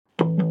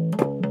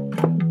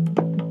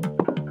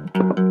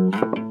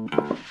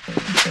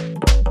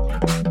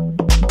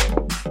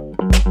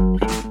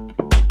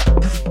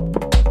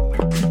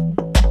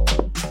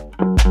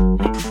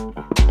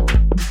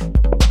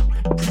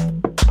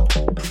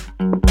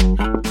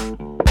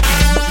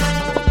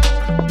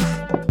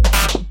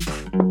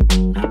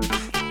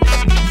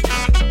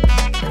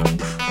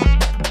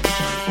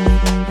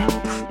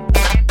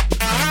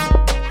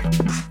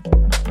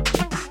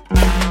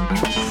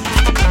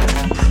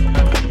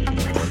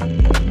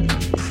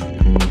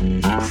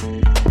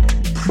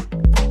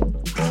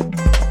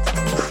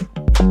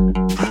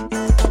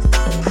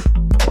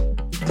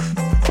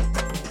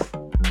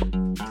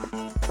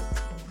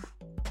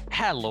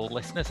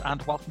listeners,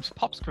 and welcome to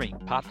Pop Screen,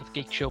 part of the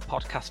Geek Show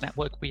podcast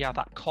network. We are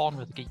that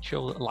corner of the Geek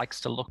Show that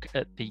likes to look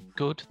at the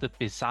good, the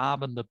bizarre,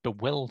 and the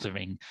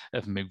bewildering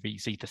of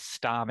movies, either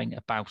starring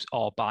about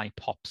or by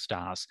pop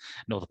stars.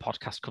 No, the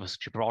podcast covers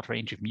such a broad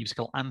range of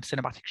musical and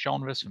cinematic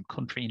genres, from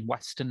country and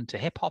western to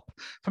hip-hop,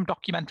 from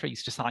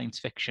documentaries to science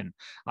fiction.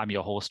 I'm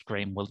your host,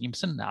 Graham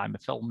Williamson. I'm a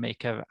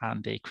filmmaker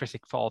and a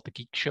critic for The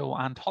Geek Show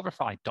and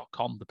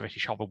Horrified.com, the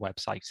British horror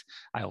website.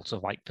 I also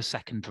write for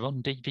Second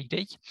Run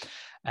DVD.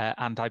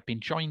 And I've been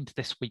joined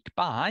this week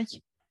by...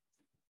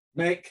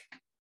 Mick.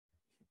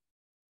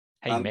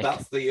 Hey, and Mick.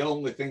 That's the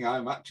only thing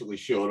I'm actually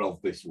sure of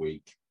this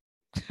week.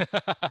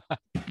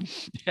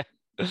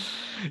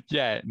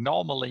 Yeah,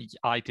 normally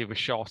I do a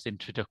short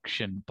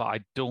introduction, but I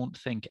don't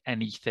think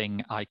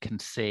anything I can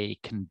say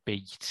can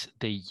beat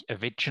the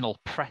original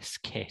press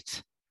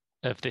kit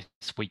of this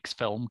week's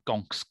film,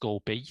 Gonks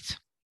Go Beat.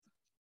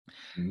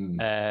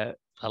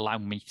 Allow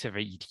me to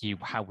read you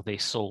how they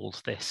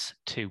sold this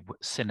to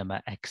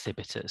cinema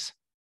exhibitors.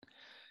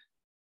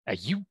 Are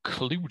you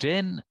clued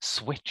in,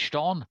 switched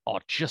on, or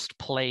just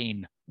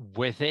plain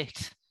with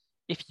it?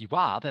 If you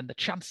are, then the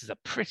chances are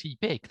pretty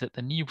big that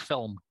the new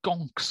film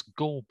Gonks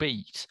Go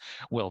Beat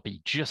will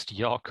be just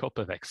your cup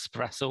of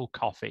espresso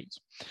coffee.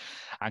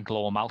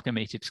 Anglo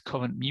Amalgamated's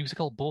current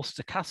musical boasts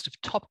a cast of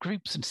top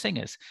groups and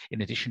singers,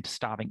 in addition to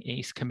starring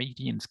ace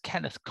comedians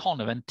Kenneth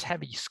Connor and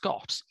Terry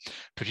Scott.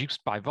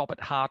 Produced by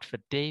Robert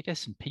Hartford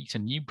Davis and Peter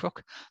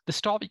Newbrook, the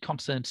story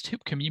concerns two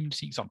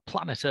communities on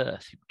planet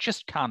Earth who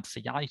just can't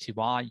see eye to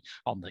eye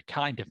on the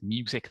kind of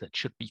music that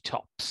should be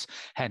tops.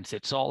 Hence,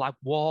 it's all-out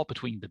war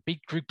between the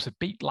big groups of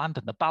Beatland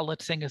and the ballad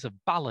singers of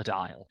Ballad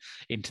Isle.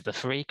 Into the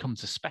fray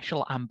comes a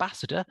special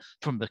ambassador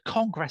from the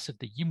Congress of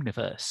the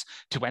Universe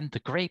to end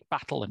the great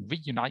battle and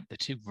reunite the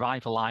two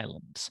rival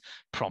islands.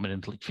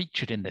 Prominently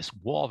featured in this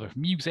war of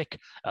music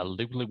are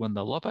Lulu and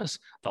the Lovers,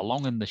 The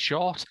Long and the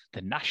Short,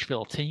 the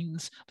Nashville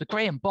Teens, the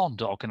Graham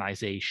Bond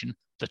Organisation,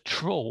 the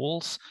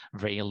Trolls,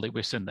 Ray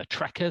Lewis and the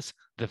Trekkers,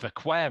 the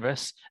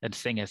Vaqueros, and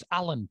singers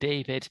Alan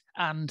David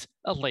and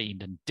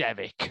Elaine and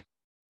Derek.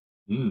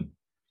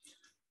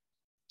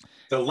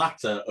 The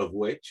latter of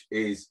which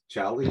is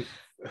Charlie.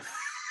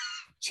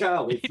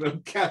 Charlie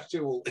from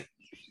Casual.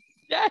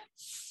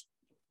 Yes.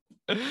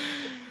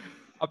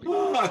 I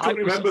couldn't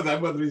remember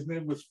then whether his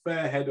name was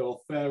Fairhead or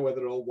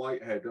Fairweather or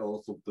Whitehead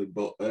or something,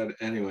 but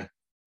anyway.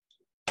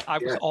 I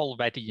was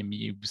already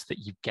amused that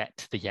you get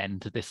to the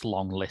end of this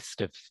long list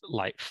of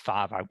like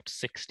far out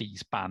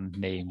 60s band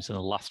names, and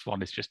the last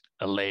one is just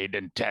Elaine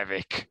and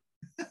Derek.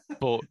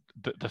 But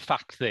the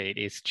fact that it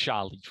is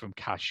Charlie from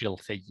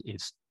Casualty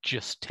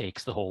just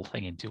takes the whole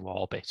thing into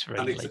orbit,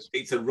 really. And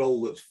it's a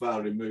role that's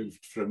far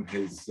removed from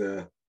his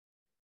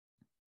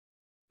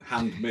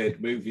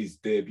handmade movies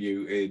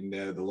debut in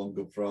The Long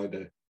Good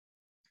Friday.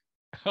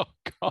 Oh,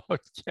 God,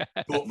 yeah.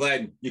 But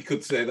then you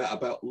could say that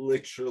about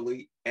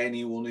literally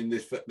anyone in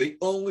this. The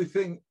only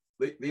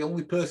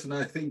person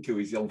I think who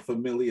is on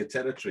familiar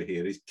territory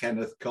here is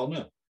Kenneth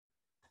Connor.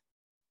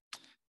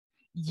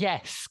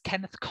 Yes,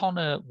 Kenneth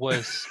Connor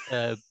was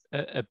a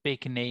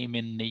big name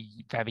in the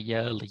very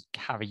early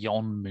Carry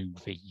On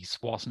movies,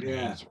 wasn't he?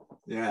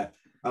 Yeah.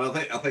 And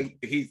I think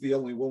he's the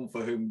only one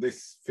for whom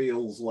this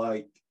feels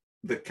like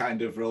the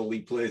kind of role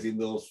he plays in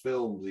those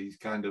films. He's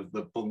kind of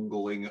the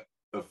bungling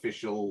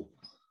official.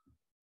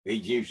 He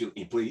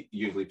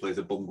usually plays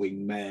a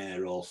bungling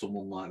mayor or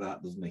someone like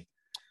that, doesn't he?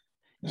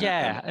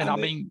 Yeah, and I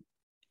mean,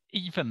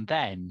 even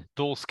then,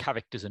 those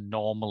characters are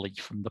normally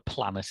from the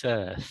planet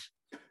Earth.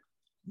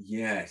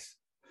 Yes.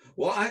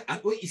 Well,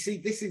 well, you see,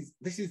 this is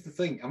the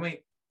thing. I mean,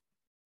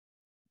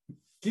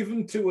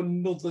 given to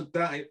another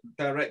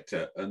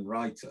director and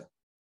writer,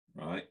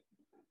 right?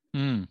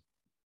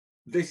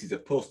 This is a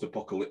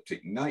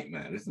post-apocalyptic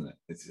nightmare, isn't it?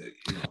 It's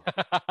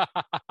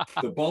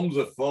the bombs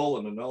have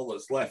fallen, and all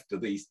that's left are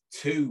these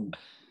two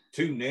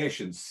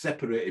nations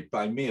separated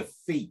by mere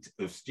feet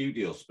of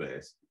studio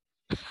space.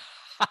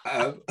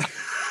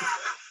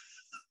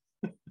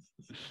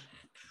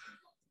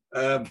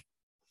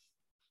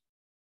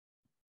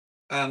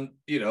 And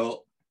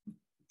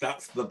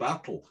that's the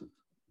battle.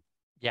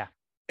 Yeah,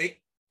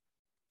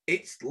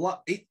 it's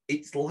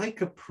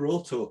like a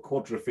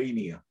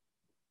proto-Quadrophenia.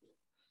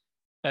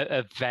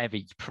 A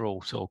very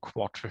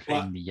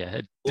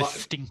proto-Quadrophenia,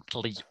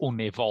 distinctly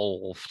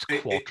unevolved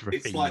Quadrophenia.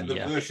 It's like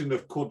the version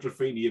of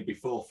Quadrophenia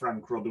before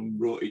Frank Rodham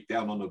wrote it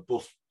down on a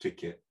bus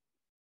ticket.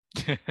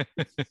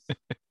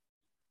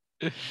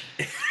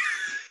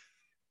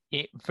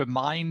 It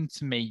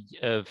reminds me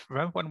of,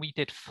 remember when we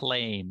did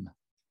Flame,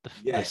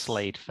 the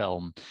Slade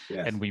film,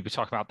 and we were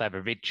talking about their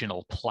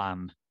original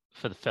plan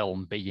for the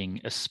film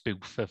being a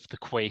spoof of the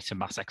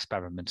Quatermass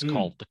experiment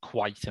called the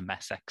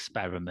Quatermass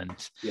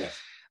Experiment. Yes.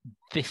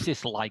 This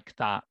is like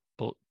that,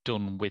 but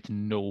done with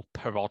no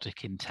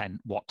parodic intent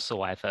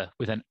whatsoever,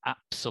 with an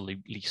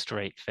absolutely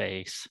straight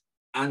face.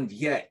 And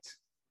yet,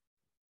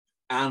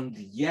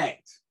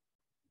 it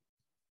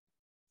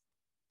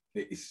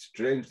is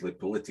strangely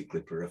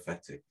politically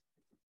prophetic.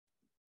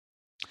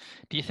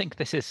 Do you think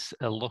this is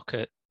a look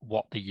at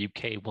what the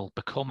UK will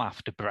become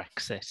after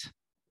Brexit?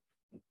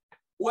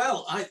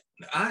 Well,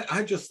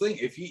 I just think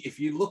if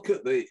you look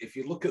at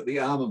the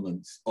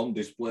armaments on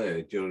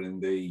display during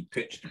the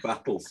pitched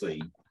battle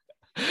scene,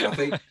 I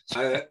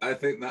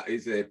think that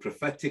is a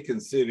prophetic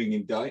and searing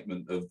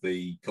indictment of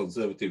the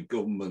Conservative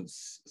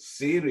government's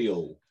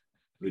serial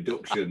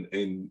reduction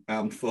in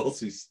armed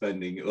forces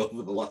spending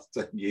over the last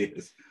 10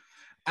 years.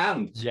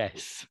 And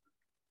yes,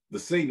 the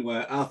scene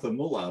where Arthur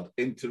Mullard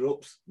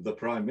interrupts the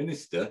Prime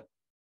Minister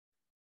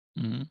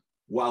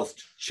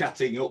whilst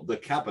chatting up the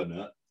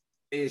cabinet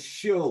is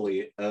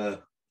surely a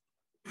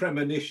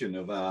premonition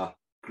of our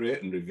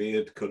great and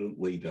revered current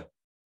leader.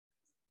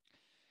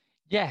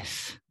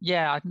 Yes,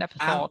 yeah, I'd never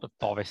thought of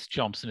Boris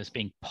Johnson as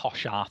being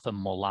posh Arthur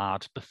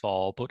Mullard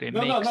before, but it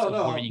makes a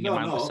worrying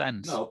amount of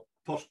sense. No,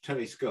 posh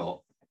Terry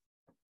Scott.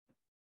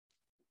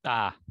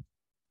 Ah.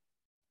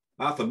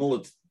 Arthur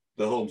Mullard's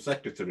the Home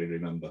Secretary,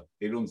 remember?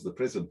 He runs the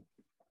prison.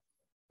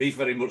 He's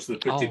very much the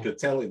Priti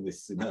Patel in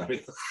this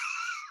scenario.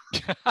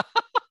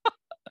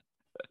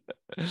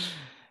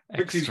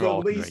 Which is the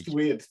least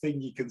weird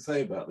thing you can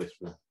say about this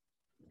film.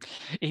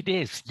 It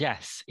is,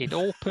 yes. It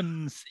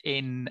opens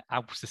in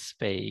outer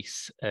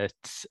space at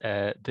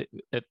the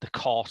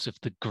court of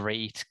the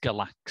Great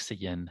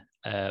Galaxian,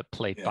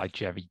 played by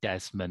Jerry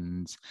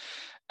Desmond.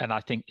 And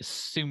I think as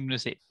soon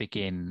as it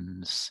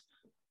begins,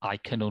 I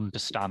can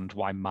understand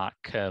why Mark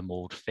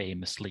Kermode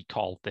famously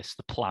called this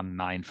the Plan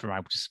 9 for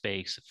outer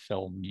space of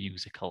film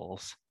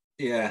musicals.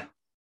 Yeah.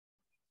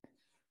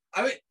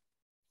 I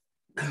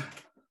mean...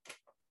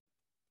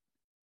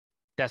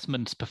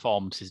 Desmond's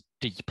performance is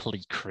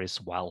deeply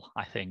Criswell,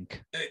 I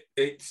think.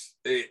 It's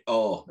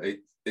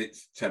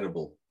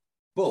terrible.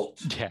 But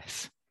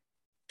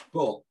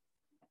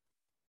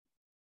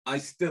I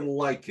still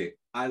like it.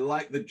 I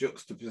like the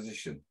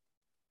juxtaposition.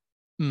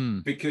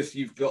 Because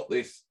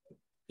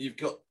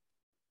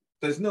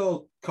there's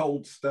no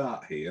cold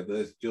start here.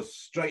 There's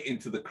just straight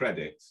into the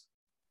credits.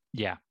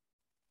 Yeah.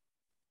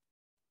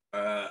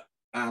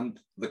 And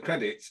the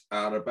credits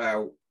are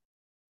about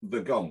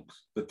the gonks,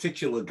 the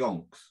titular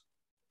gonks.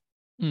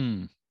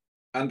 And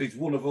it's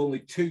one of only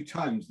 2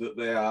 times that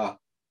they are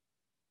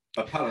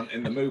apparent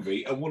in the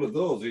movie, and one of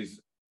those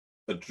is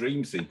a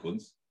dream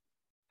sequence.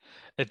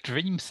 A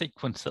dream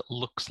sequence that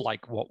looks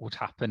like what would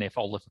happen if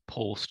Oliver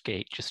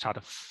Postgate just had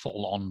a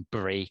full-on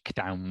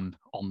breakdown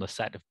on the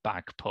set of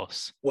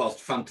Bagpuss. Whilst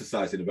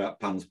fantasizing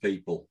about Pan's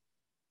people.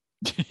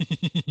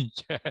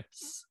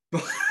 Yes.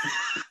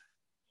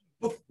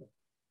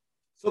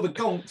 So the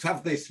gonks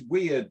have this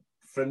weird,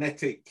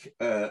 frenetic...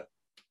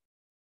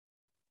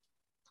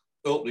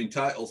 opening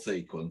title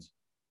sequence,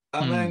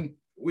 and then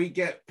we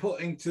get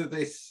put into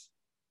this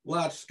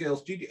large-scale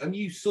studio, and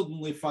you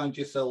suddenly find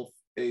yourself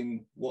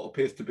in what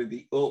appears to be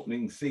the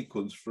opening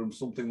sequence from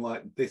something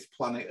like This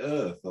Planet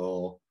Earth,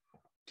 or...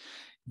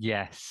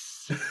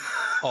 Yes.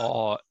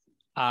 Or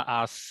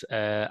as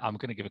I'm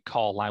going to give a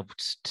call out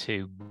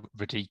to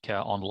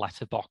Radhika on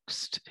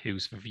Letterboxd,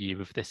 whose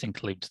review of this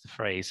includes the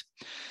phrase,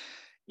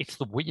 "It's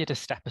the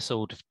weirdest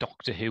episode of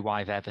Doctor Who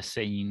I've ever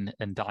seen,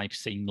 and I've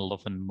seen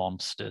Love and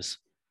Monsters."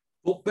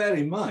 But bear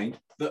in mind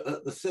that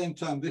at the same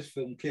time this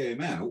film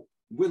came out,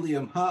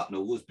 William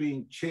Hartnell was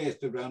being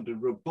chased around a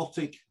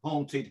robotic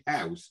haunted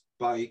house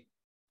by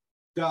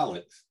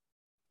Daleks.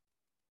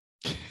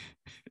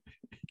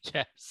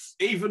 Yes.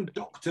 Even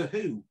Doctor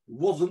Who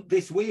wasn't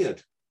this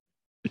weird.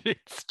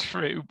 It's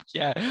true,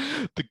 yeah.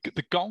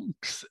 The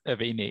gonks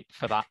are in it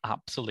for that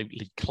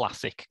absolutely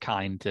classic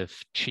kind of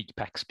cheap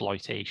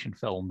exploitation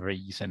film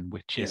reason,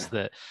 which is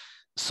that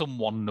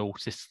someone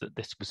noticed that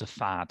this was a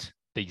fad,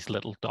 these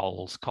little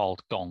dolls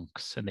called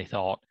gonks, and they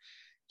thought,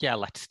 yeah,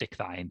 let's stick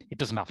that in. It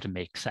doesn't have to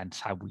make sense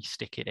how we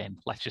stick it in.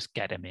 Let's just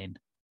get them in.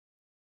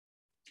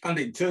 And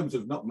in terms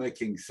of not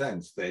making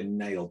sense, they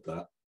nailed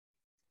that.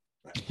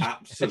 They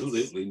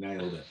absolutely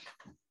nailed it.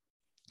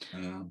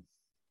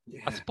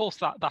 I suppose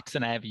that's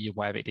an area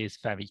where it is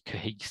very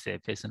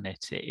cohesive, isn't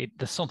it?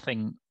 There's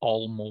something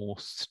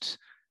almost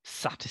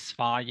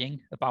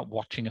satisfying about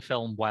watching a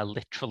film where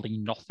literally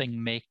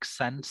nothing makes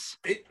sense.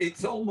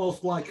 It's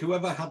almost like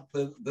whoever had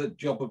the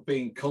job of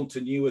being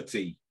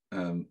continuity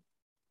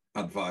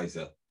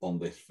advisor on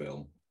this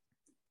film,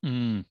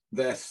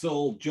 their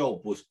sole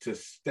job was to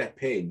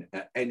step in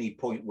at any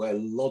point where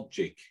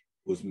logic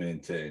was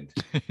maintained.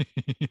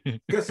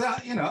 Because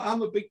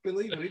I'm a big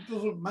believer. It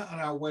doesn't matter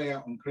how way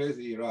out and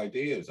crazy your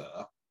ideas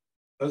are,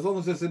 as long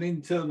as there's an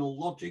internal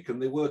logic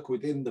and they work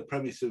within the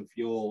premise of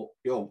your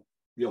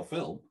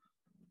film,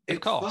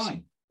 it's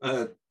fine.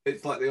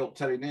 It's like the old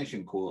Terry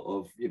Nation quote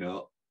of,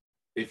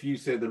 if you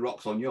say the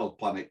rocks on your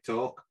planet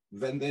talk,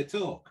 then they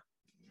talk.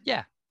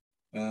 Yeah.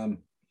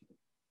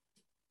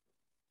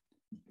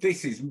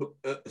 This is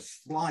a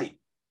slight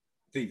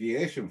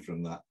deviation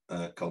from that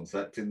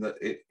concept, in that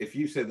if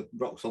you say the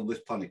rocks on this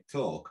planet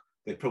talk,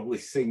 they probably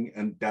sing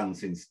and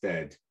dance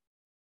instead.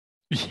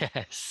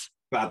 Yes.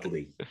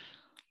 Badly.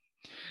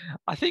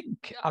 I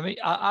mean,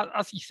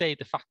 as you say,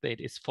 the fact that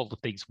it's full of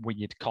these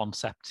weird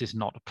concepts is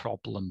not a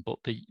problem, but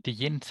the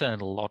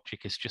internal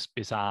logic is just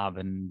bizarre.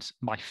 And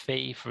my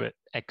favourite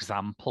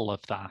example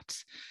of that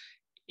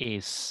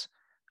is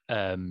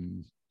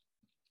it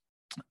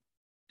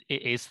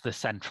is the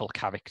central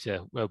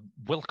character.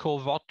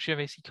 Wilco Roger,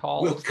 is he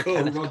called? Wilco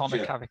Kenneth Roger.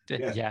 Connor character.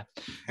 Yeah. Yes.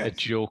 A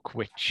joke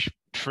which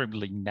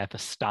truly never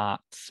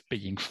starts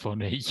being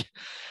funny.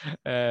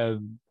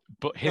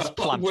 But his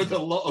plan with a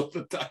lot of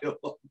the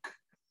dialogue.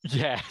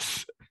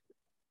 Yes.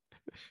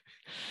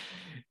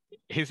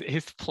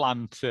 His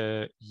plan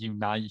to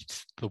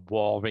unite the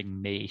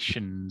warring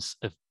nations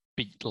of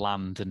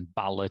Beatland and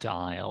Ballad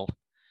Isle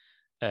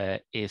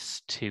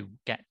is to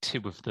get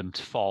two of them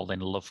to fall in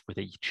love with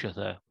each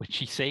other, which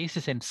he says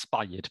is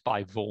inspired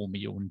by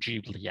Romeo and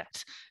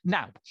Juliet.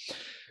 Now,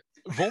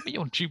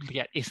 Romeo and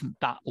Juliet isn't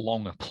that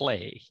long a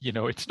play, you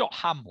know, it's not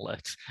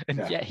Hamlet, and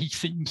yet he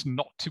seems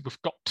not to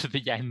have got to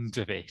the end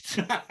of it.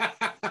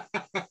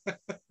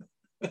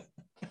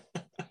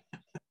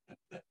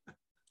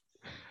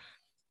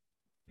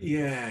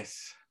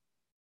 Yes.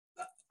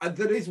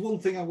 There is one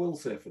thing I will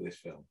say for this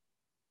film.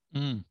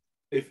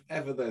 If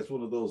ever there's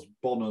one of those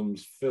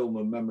Bonham's film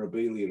and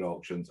memorabilia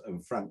auctions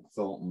and Frank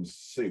Thornton's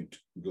suit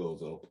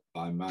goes up,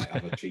 I might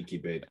have a cheeky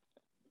bid.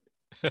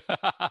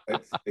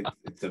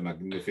 It's a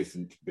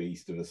magnificent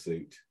beast of a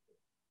suit.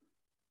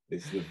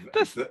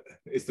 It's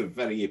the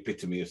very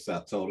epitome of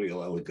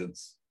sartorial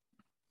elegance.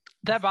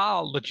 There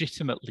are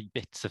legitimately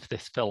bits of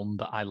this film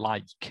that I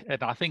like,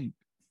 and I think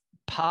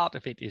part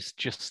of it is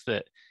just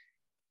that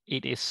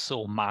it is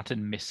so mad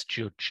and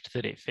misjudged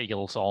that it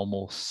feels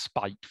almost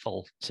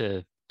spiteful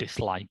to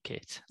dislike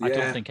it. Yeah. I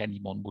don't think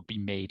anyone would be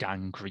made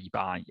angry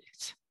by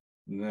it.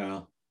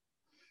 No.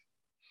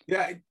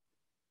 Yeah.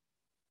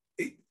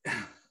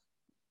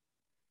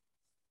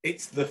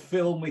 It's the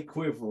film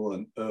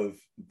equivalent of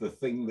the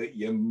thing that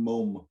your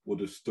mum would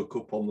have stuck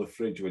up on the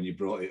fridge when you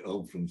brought it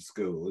home from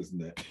school,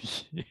 isn't it?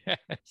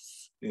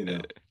 Yes. You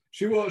know,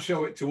 she won't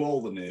show it to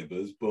all the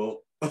neighbours, but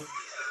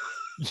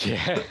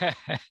yeah.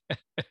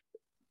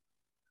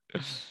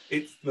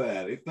 It's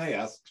there. If they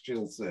ask,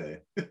 she'll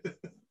say.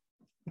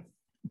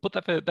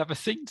 But there are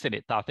scenes in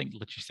it that I think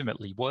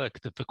legitimately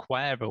work. The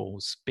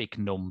Vaqueros' big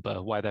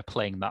number, where they're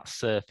playing that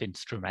surf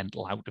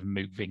instrumental out of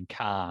moving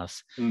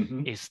cars,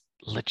 is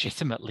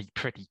legitimately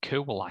pretty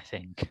cool, I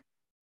think.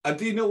 And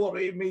do you know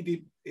what it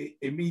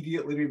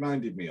immediately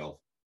reminded me of?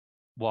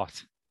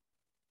 What?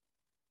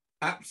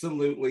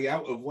 Absolutely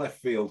out of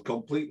left field,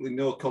 completely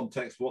no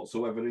context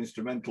whatsoever,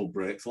 instrumental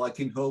breaks,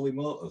 like in Holy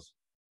Motors.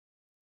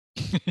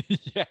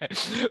 Yeah,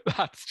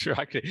 that's true.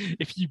 Actually,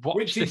 if you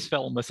watch this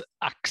film as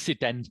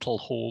accidental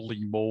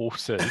Holy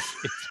Motors,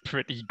 it's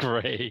pretty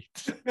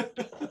great.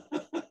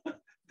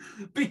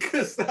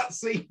 Because that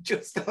scene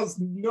just has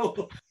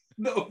no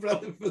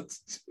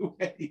relevance to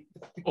anything.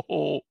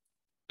 Oh.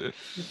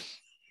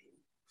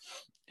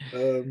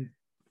 You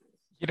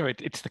know,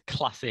 it's the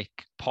classic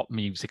pop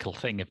musical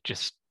thing of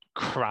just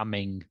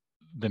cramming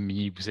the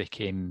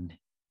music in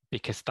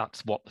because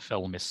that's what the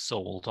film is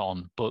sold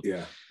on. But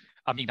yeah.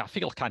 I mean, I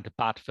feel kind of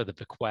bad for the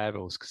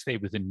Vaqueros because they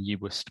were the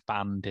newest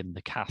band in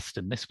the cast,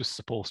 and this was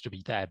supposed to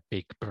be their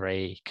big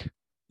break.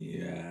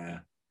 Yeah.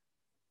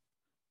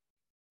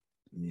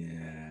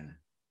 Yeah.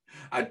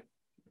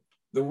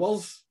 There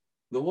was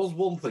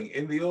one thing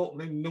in the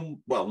opening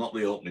number. Well, not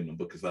the opening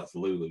number because that's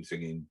Lulu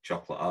singing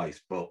Chocolate Ice,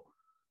 but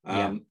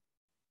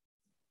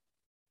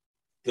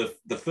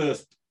the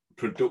first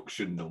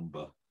production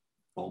number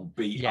on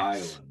Beat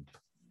Island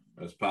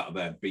as part of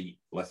their Beat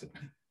lesson.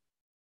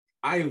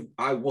 I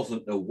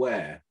wasn't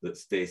aware that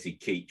Stacey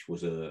Keach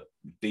was a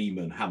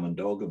demon Hammond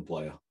organ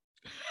player.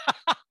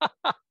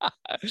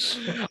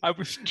 I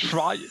was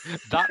trying.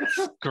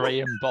 That's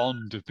Graham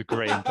Bond of the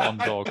Graham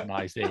Bond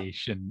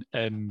organisation,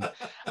 and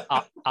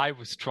I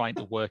was trying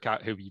to work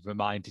out who he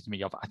reminded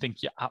me of. I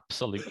think you're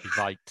absolutely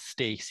right,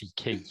 Stacey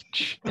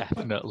Keach,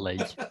 definitely.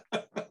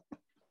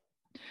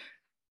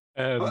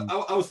 I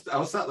was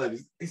sat there.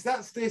 Is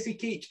that Stacey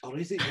Keach, or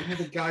is it one of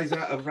the guys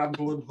out of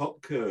Randall and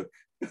Hopkirk?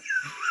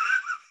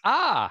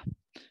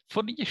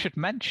 Funny you should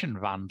mention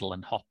Randall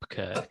and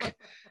Hopkirk,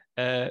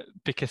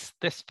 because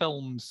this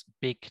film's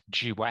big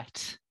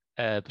duet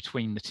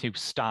between the two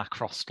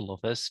star-crossed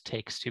lovers,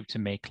 Takes Two to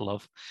Make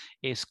Love,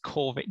 is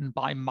co-written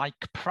by Mike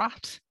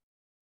Pratt.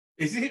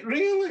 Is it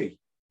really?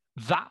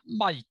 That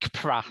Mike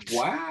Pratt.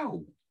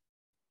 Wow.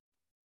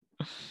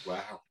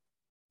 Wow.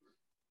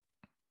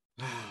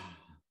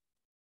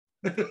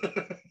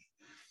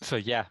 So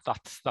yeah,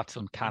 that's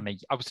uncanny.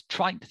 I was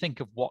trying to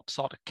think of what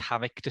sort of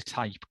character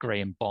type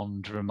Graham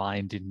Bond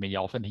reminded me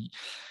of, and he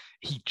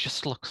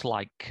just looks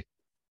like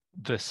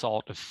the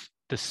sort of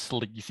the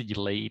sleazy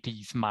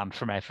ladies man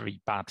from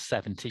every bad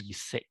 70s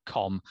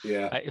sitcom.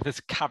 Yeah. If there's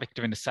a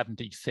character in a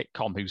 70s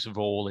sitcom whose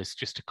role is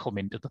just to come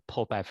into the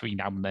pub every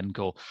now and then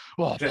go,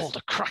 I pulled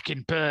a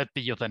cracking bird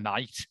the other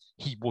night,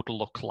 he would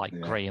look like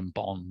Graham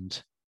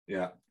Bond.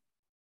 Yeah.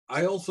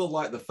 I also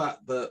like the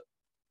fact that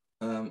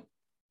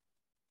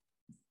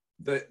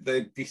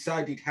they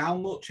decided how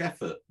much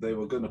effort they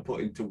were going to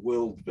put into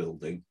world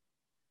building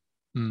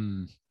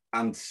and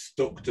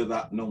stuck to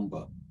that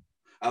number.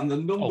 And the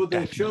number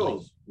they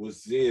chose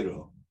was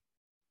 0.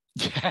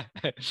 Yeah,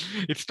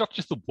 it's not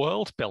just the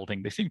world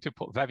building. They seem to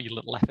put very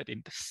little effort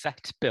into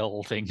set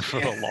building for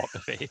a lot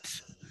of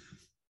it.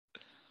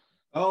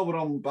 Oh, we're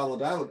on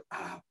Ballad Island.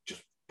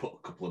 Just put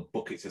a couple of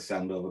buckets of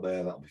sand over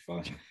there. That'll be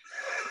fine.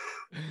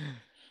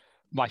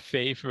 My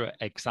favourite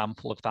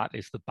example of that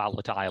is the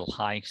Ballad Isle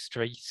High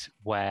Street,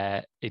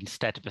 where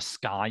instead of a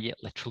sky, it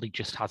literally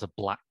just has a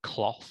black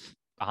cloth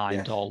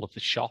behind all of the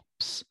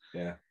shops.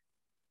 Yeah.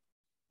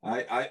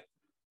 And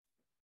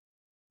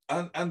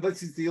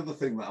this is the other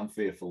thing that I'm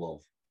fearful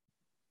of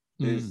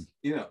is,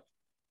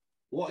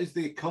 what is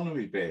the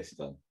economy based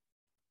on?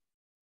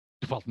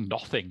 Well,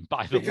 nothing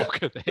by the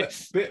look of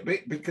this.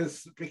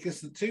 Because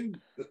the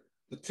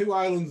two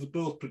islands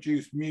both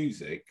produce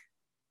music,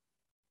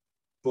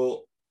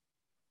 but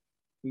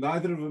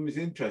neither of them is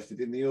interested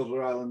in the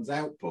other island's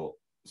output.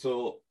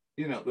 So,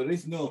 there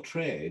is no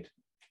trade.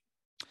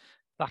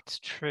 That's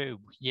true.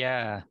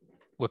 Yeah.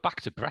 We're back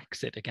to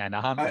Brexit again,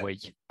 aren't we?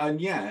 And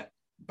yet,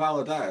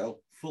 Ballad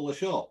Isle, full of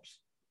shops.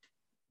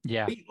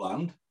 Yeah.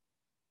 Beatland,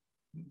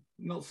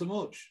 not so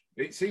much.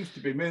 It seems to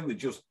be mainly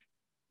just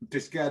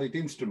discarded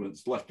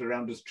instruments left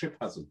around as trip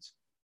hazards.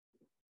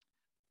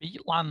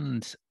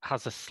 Beatland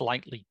has a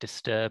slightly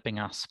disturbing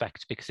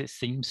aspect because it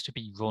seems to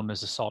be run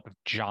as a sort of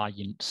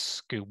giant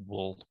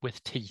school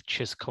with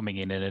teachers coming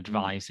in and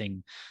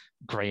advising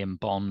Graham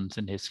Bond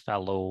and his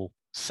fellow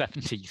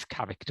 70s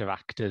character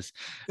actors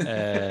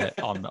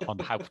on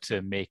how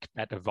to make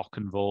better rock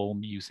and roll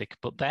music.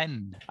 But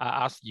then,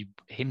 as you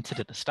hinted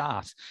at the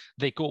start,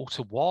 they go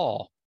to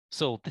war.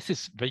 So this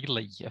is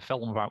really a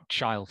film about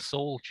child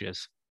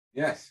soldiers.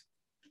 Yes.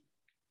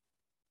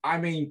 I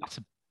mean, that's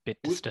a bit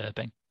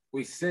disturbing.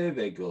 We say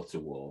they go to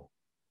war.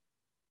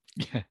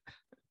 Yeah.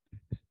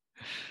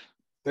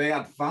 They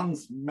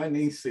advance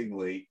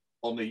menacingly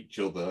on each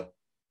other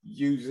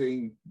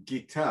using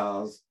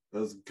guitars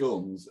as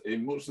guns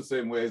in much the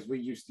same way as we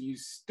used to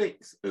use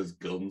sticks as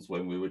guns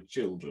when we were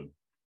children.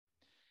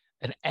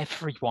 And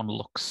everyone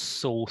looks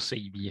so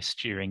serious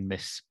during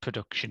this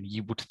production.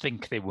 You would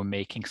think they were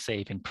making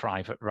Saving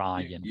Private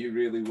Ryan. You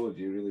really would.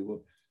 You really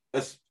would.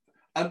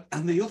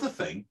 And the other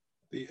thing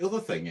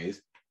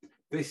is,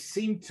 they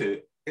seem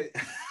to, at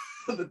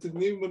the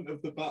denouement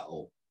of the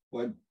battle,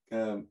 when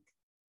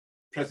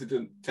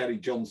President Terry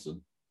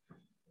Johnson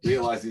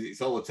realizes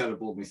it's all a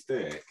terrible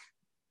mistake,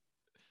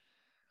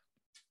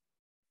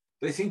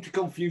 they seem to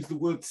confuse the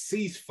word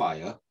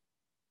ceasefire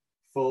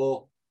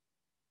for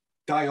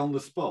die on the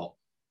spot.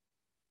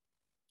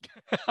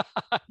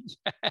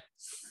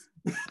 Yes.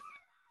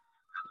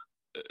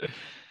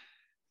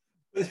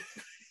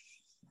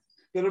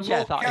 There are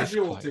more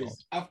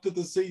casualties after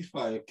the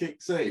ceasefire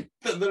kicks in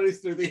than there is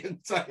through the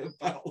entire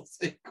battle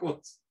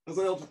sequence. As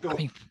I just go,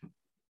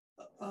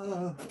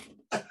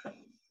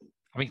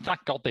 I mean,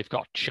 thank God they've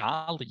got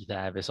Charlie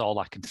there, is all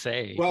I can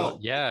say. Well,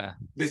 but yeah.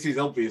 This is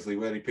obviously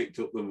where he picked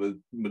up the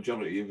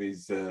majority of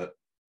his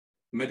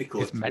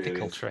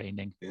medical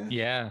training.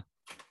 Yeah.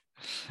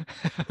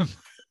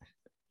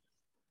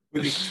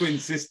 With his twin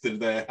sister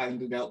there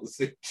handing out the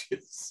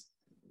sutures.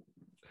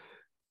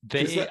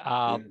 They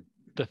are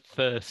the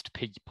first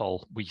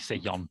people we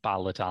see on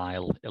Ballad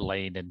Isle,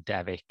 Elaine and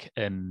Derek,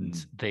 and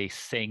they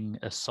sing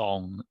a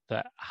song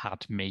that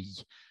had me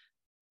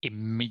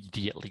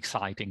immediately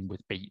siding with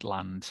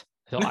Beatland.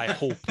 So I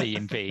hope they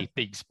invade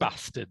these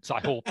bastards. I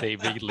hope they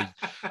really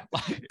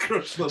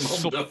crush them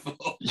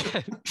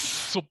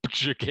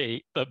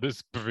subjugate them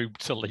as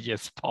brutally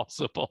as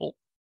possible.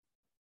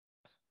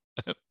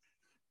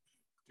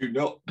 Do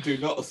not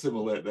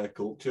assimilate their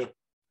culture.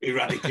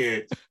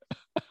 Eradicate.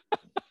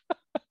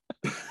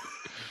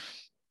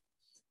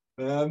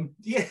 Yeah.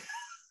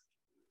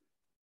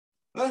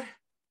 And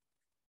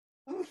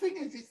the thing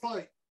is, it's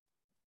like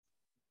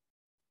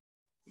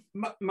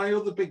my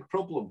other big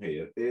problem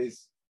here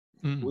is,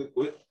 and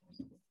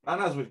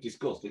as we've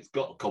discussed, it's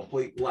got a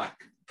complete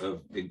lack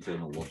of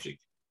internal logic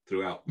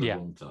throughout the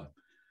runtime.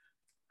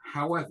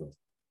 However,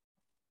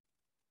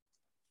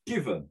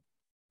 given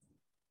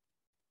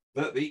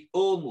that the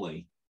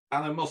only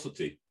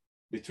animosity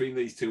between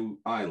these two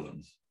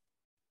islands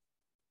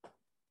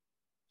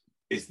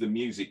is the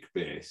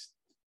music-based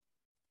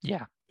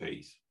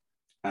piece,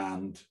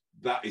 and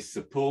that is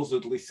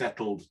supposedly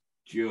settled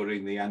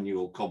during the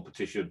annual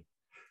competition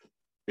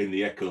in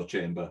the Echo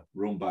Chamber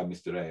run by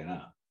Mr.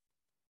 A&R.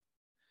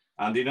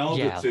 And in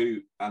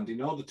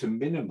order to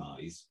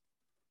minimise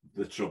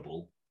the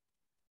trouble,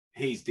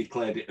 he's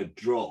declared it a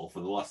draw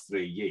for the last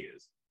 3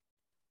 years.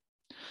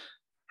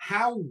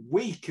 How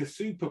weak a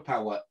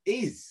superpower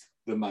is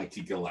the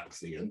mighty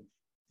Galaxian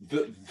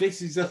that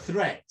this is a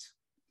threat?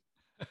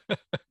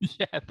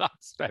 Yeah,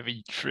 that's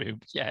very true.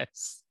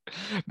 Yes.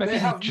 Maybe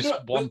they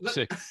just want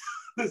to.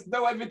 There's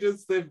no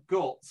evidence they've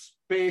got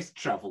space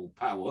travel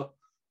power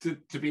to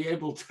be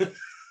able to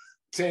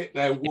take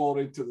their war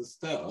into the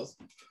stars.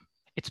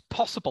 It's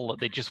possible that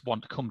they just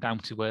want to come down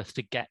to Earth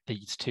to get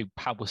these two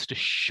powers to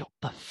shut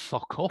the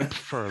fuck up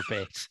for a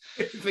bit.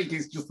 I think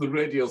it's just the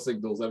radio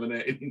signals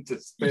emanating into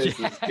space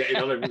that's getting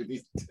on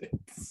everybody's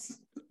tits.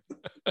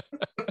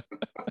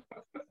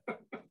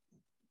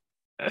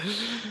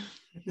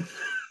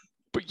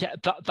 But yeah,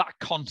 that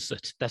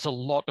concert, there's a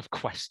lot of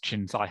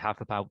questions I have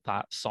about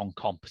that song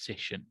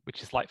competition,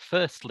 which is like,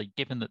 firstly,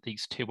 given that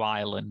these two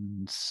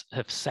islands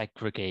have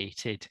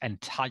segregated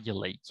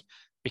entirely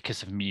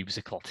because of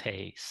musical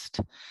taste,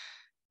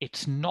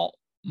 it's not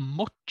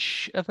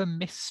much of a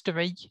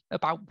mystery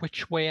about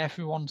which way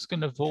everyone's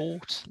going to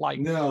vote. Like,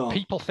 No.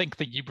 people think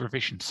the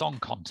Eurovision Song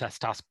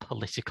Contest has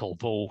political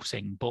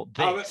voting, but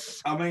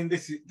this... I mean,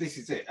 this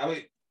is it. I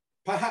mean,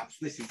 perhaps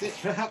this is it.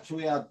 Perhaps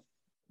we're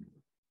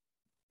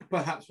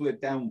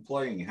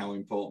downplaying how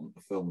important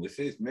the film this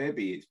is.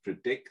 Maybe it's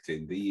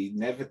predicting the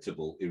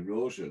inevitable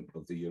erosion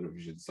of the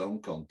Eurovision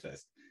Song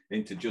Contest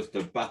into just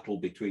a battle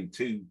between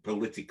two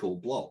political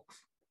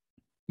blocs.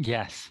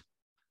 Yes.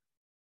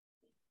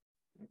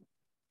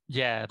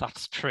 Yeah,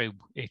 that's true.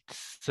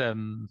 It's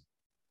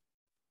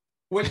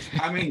which,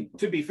 I mean,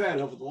 to be fair,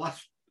 over the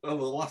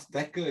last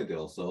decade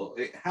or so,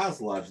 it has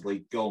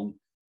largely gone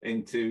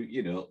into,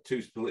 you know,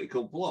 two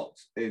political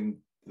blocs in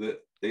that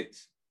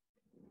it's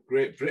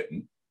Great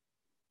Britain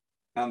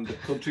and the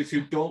countries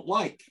who don't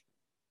like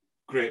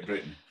Great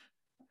Britain.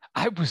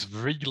 I was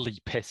really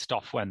pissed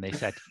off when they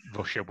said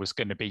Russia was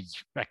going to be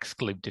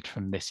excluded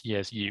from this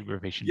year's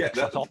Eurovision. Yeah,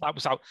 because I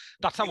thought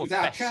that's our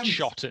best chance.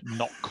 shot at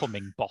not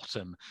coming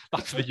bottom.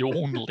 That's the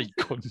only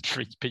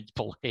country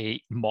people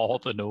hate more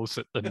than us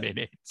at the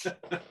minute.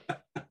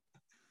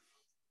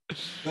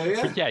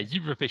 But yeah,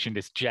 Eurovision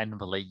is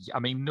generally, I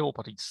mean,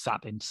 nobody's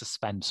sat in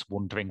suspense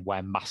wondering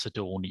where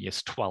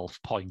Macedonia's 12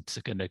 points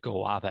are going to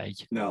go, are they?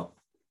 No,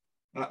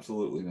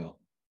 absolutely not.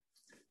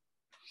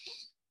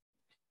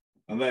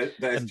 And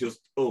there's just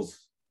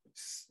us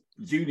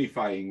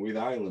unifying with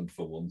Ireland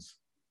for once.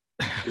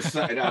 We're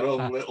sat in our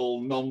own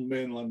little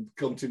non-mainland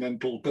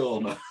continental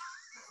corner.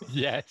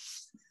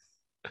 Yes.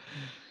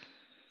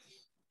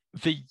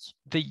 The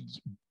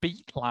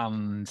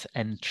Beatland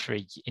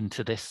entry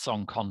into this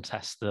song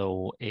contest,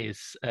 though,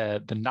 is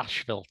the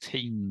Nashville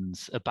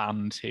Teens, a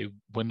band who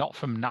were not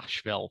from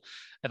Nashville,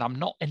 and I'm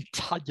not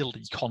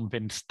entirely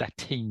convinced they're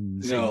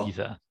teens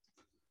either.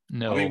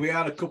 No, I mean we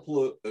had a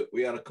couple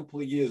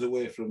of years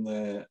away from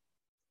their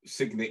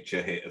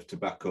signature hit of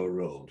Tobacco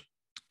Road.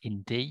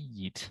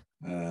 Indeed.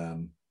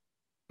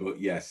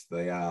 But yes,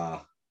 they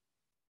are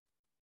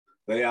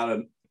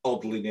an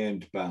oddly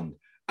named band,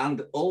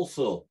 and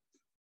also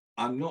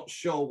I'm not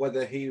sure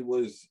whether he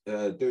was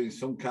doing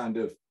some kind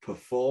of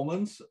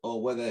performance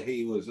or whether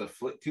he was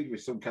afflicted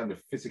with some kind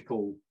of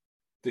physical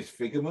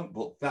disfigurement,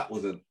 but that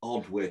was an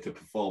odd way to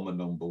perform a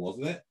number,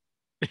 wasn't it?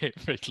 It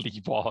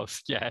really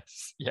was,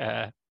 yes.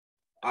 Yeah.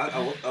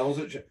 I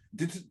wasn't sure.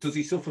 Does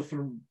he suffer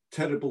from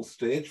terrible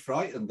stage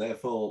fright and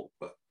therefore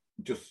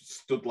just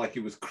stood like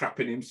he was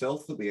crapping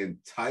himself for the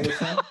entire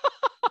time?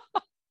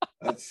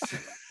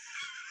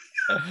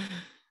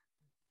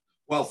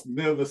 Whilst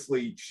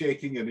nervously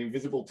shaking an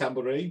invisible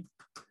tambourine.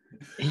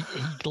 He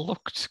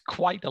looked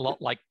quite a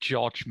lot like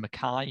George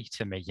Mackay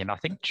to me, and I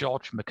think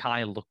George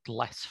Mackay looked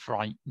less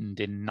frightened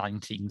in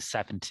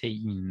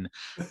 1917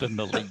 than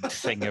the lead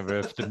singer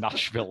of the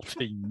Nashville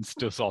Teens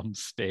does on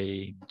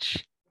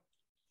stage.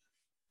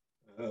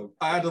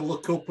 I had a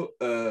look up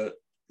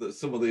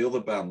some of the other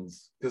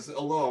bands, because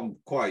although I'm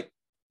quite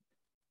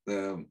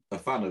a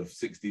fan of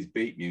 60s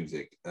beat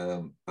music,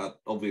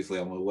 obviously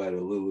I'm aware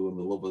of Lulu and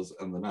the Lovers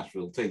and the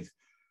Nashville Teens.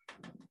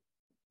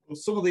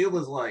 Some of the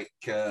others like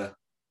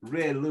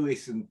Ray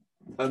Lewis and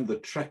the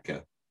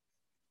Trekker.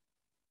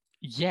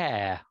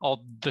 Yeah, or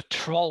the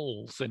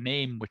Trolls, a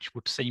name which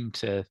would seem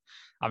to,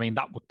 I mean,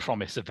 that would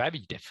promise a very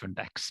different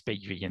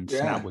experience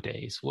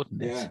nowadays,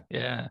 wouldn't it?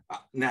 Yeah.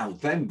 Now,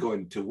 them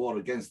going to war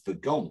against the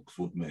Gonks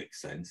would make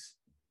sense.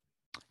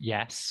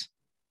 Yes.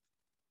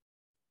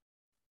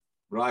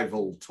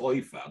 Rival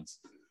toy fans.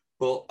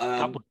 But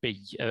that would be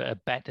a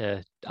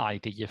better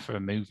idea for a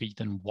movie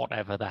than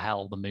whatever the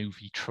hell the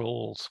movie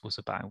Trolls was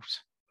about.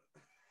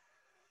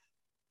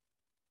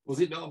 Was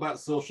it not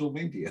about social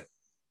media?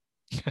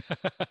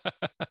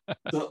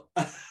 So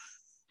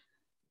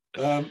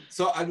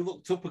I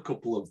looked up a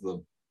couple of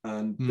them,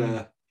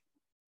 and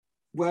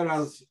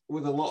whereas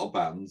with a lot of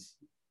bands,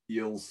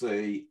 you'll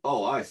see,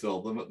 oh, I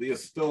saw them at the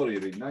Astoria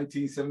in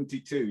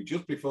 1972,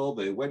 just before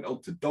they went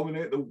on to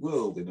dominate the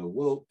world in a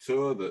world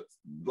tour that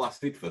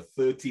lasted for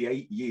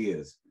 38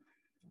 years.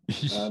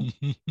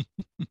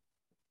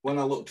 When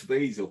I looked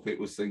these up, it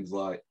was things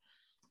like,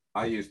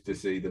 I used to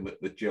see them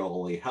at the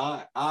Jolly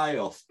Eye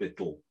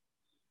Hospital.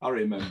 I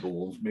remember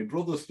once my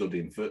brother stood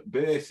in for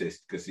bassist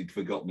because he'd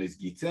forgotten his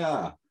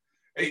guitar.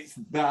 It's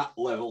that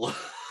level.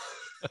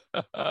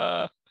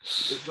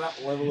 It's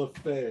that level of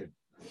fame.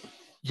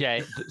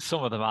 Yeah,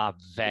 some of them are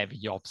very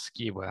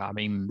obscure. I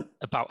mean,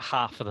 about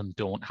half of them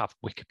don't have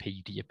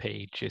Wikipedia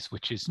pages,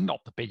 which is not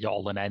the be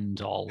all and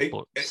end all,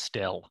 but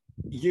still.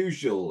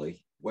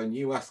 Usually, when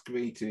you ask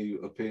me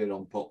to appear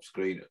on Pop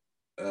Screen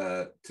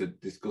to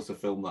discuss a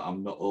film that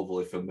I'm not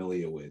overly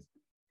familiar with,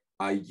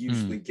 I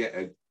usually get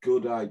a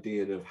good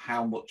idea of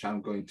how much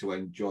I'm going to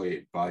enjoy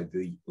it by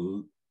the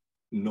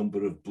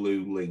number of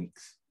blue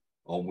links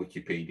on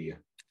Wikipedia.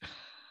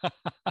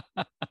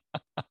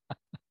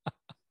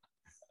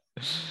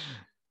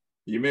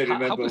 You may How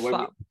remember was when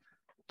that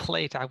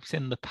played out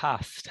in the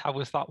past? How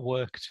has that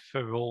worked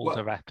for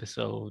older Well,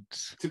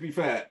 episodes? to be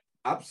fair,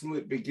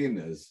 Absolute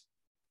Beginners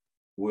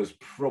was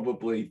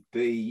probably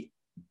the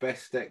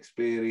best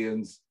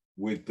experience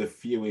with the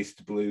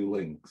fewest blue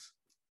links.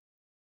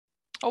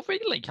 Oh,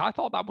 really? I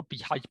thought that would be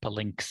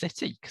Hyperlink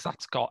City because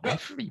that's got But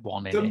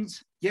everyone in it.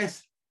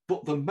 Yes,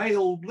 but the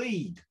male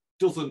lead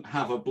doesn't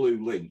have a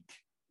blue link.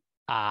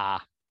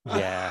 Ah,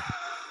 yeah,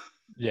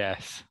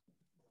 yes.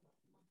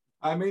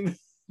 I mean,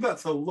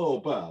 that's a low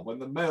bar when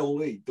the male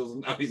lead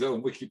doesn't have his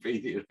own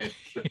Wikipedia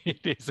entry.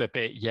 It is a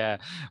bit, yeah,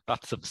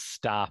 that's some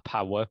star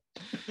power.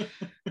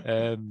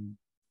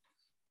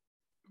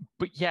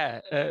 But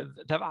yeah,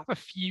 there are a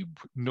few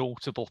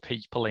notable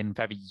people in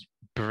very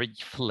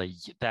briefly.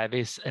 There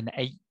is an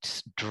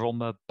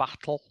 8-drummer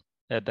battle.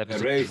 There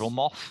is a drum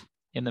off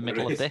in the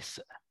middle of this.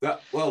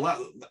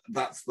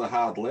 That's the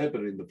hard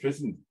labour in the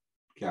prison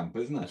camp,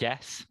 isn't it?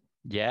 Yes,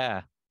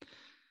 yeah.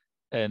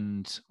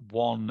 And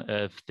one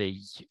of the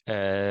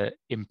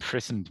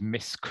imprisoned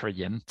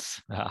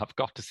miscreants, I've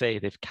got to say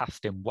they've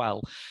cast him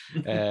well,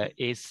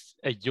 is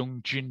a young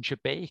Ginger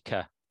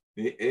Baker.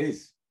 It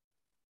is.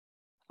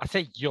 I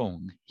say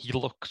young, he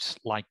looked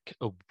like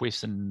a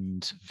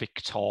wizened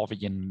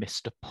Victorian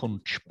Mr.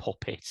 Punch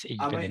puppet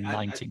even in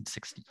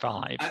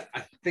 1965.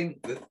 I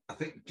think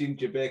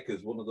Ginger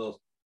Baker's one of those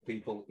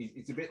people,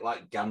 he's a bit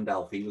like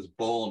Gandalf. He was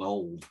born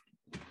old.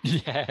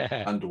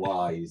 Yeah. And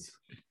wise.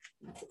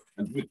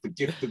 And with the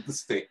gift of the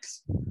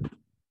sticks.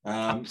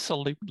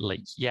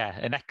 Absolutely. Yeah,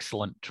 an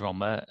excellent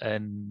drummer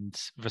and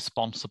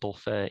responsible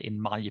for,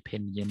 in my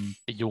opinion,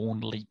 the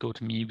only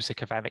good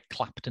music of Eric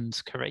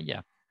Clapton's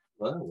career.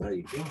 Well, there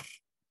you go.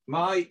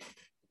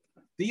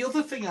 The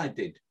other thing I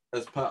did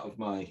as part of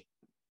my,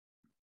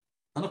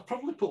 and I've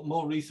probably put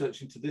more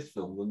research into this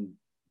film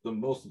than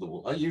most of the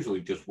world. I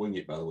usually just wing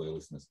it, by the way,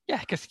 listeners.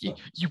 Yeah, because you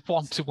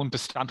want to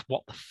understand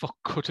what the fuck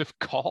could have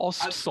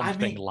caused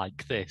something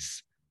like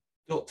this.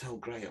 Don't tell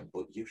Graham,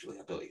 but usually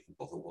I don't even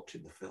bother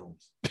watching the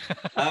films.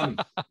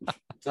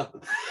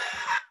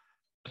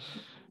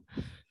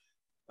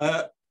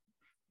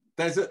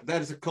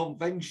 There's a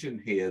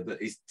convention here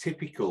that is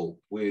typical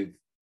with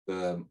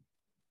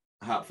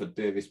Hartford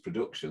Davis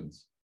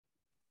Productions,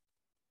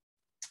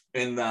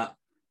 in that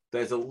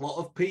there's a lot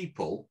of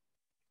people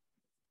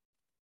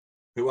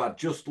who are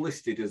just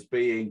listed as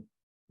being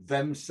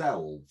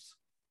themselves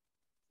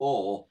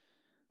or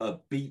a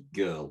beat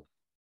girl.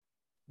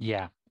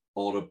 Yeah.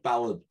 Or a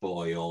ballad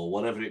boy, or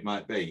whatever it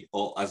might be,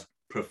 or as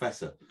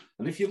Professor.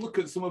 And if you look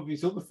at some of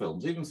his other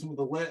films, even some of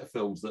the later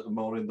films that are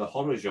more in the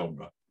horror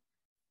genre,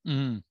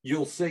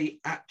 you'll see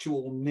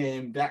actual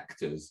named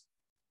actors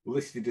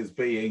listed as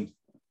being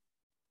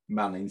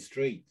Manning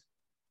Street.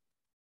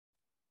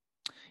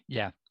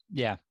 Yeah,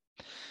 yeah.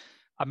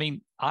 I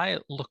mean, I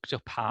looked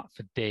up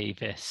Hartford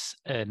Davis,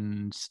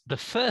 and the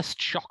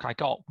first shock I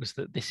got was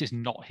that this is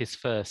not his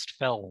first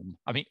film.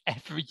 I mean,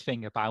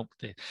 everything about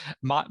this.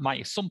 My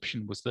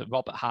assumption was that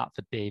Robert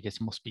Hartford Davis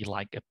must be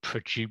like a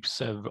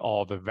producer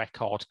or the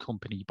record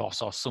company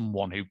boss or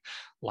someone who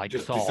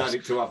just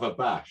decided to have a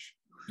bash.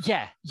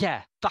 Yeah,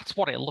 that's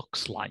what it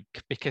looks like,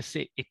 because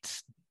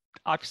it's.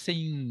 I've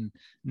seen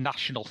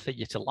National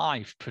Theatre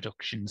Live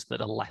productions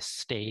that are less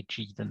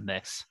stagey than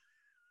this.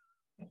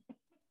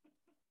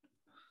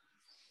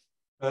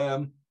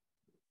 But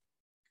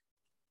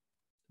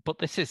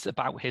this is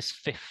about his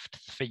 5th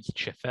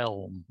feature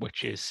film,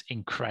 which is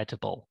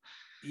incredible.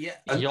 Yeah,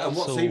 and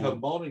what's even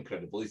more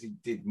incredible is he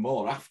did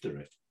more after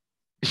it.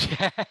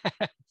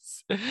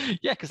 Yes.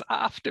 Yeah, because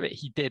after it,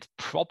 he did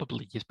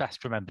probably his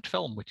best remembered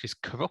film, which is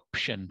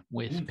Corruption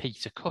with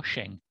Peter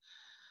Cushing,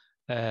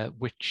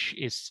 which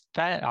is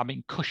fair. I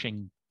mean,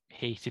 Cushing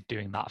hated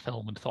doing that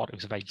film and thought it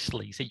was very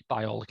sleazy.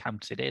 By all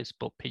accounts, it is,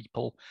 but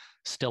people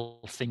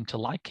still seem to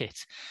like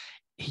it.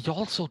 He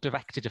also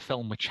directed a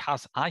film which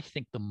has, I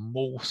think, the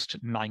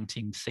most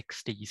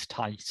 1960s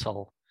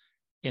title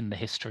in the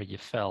history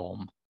of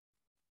film.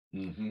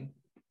 Mm-hmm.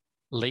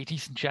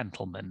 Ladies and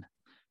gentlemen,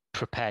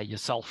 prepare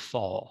yourself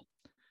for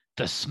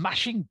The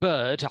Smashing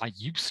Bird I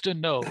Used to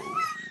Know.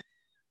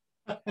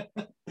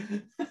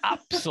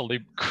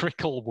 Absolute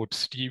Cricklewood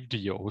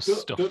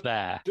Studios stuff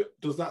there.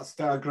 Does that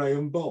star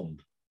Graham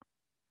Bond?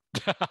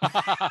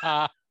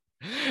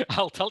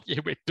 I'll tell you,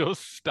 it does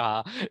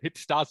star. It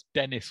stars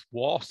Dennis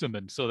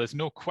Waterman, so there's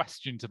no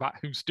questions about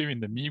who's doing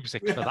the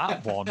music for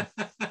that one.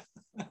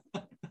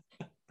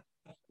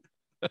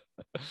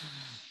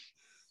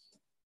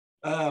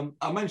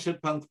 I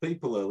mentioned Pants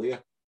People earlier,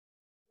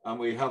 and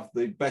we have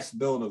the best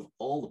known of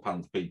all the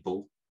Pants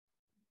People.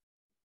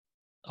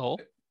 Oh,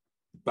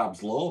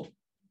 Babs Lord.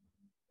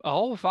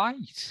 Oh,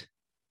 right.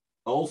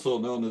 Also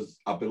known as,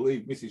 I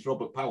believe, Mrs.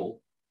 Robert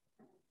Powell.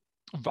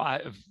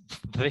 Right.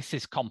 This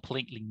is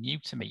completely new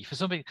to me. For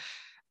something,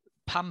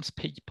 Pants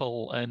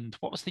People and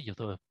what was the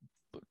other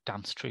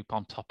dance troupe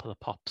on Top of the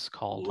Pops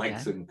called?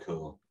 Legs and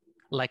Co.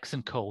 Legs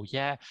and Co.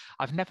 Yeah,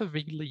 I've never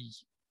really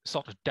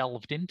sort of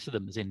delved into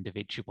them as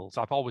individuals.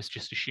 I've always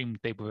just assumed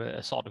they were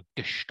a sort of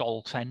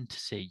gestalt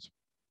entity.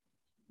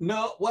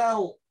 No,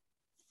 well,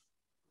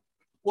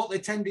 what they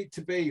tended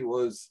to be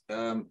was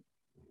they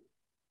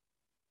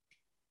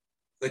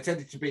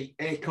tended to be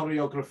a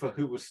choreographer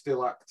who was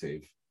still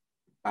active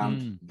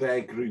and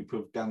their group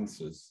of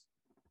dancers.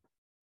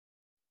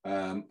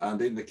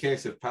 And in the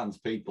case of Pan's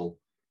People,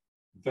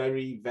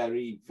 very,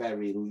 very,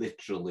 very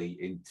literally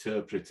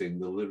interpreting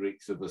the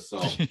lyrics of a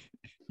song.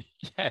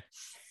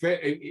 Yes.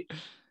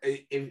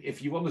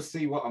 If you want to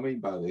see what I mean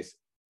by this,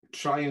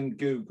 try and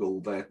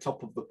Google their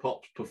Top of the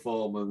Pops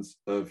performance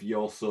of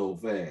You're So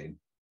Vain,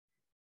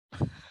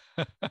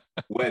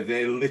 where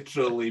they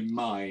literally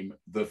mime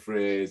the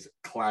phrase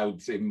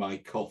 "clouds in my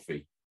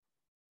coffee."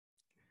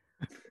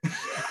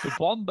 The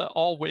one that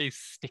always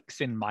sticks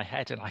in my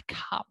head, and I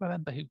can't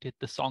remember who did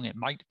the song. It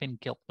might have been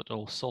Gilbert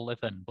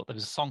O'Sullivan, but there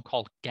was a song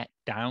called Get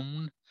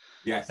Down.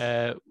 Yes.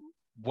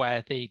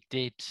 Where they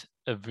did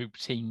a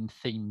routine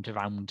themed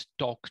around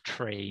dog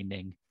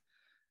training.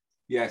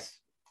 Yes.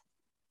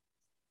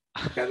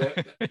 They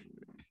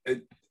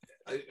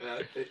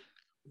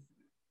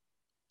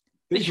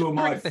should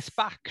bring this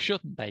back,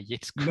 shouldn't they?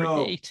 It's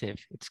creative.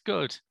 No, it's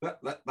good.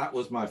 That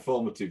was my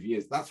formative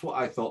years. That's what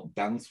I thought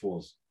dance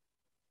was.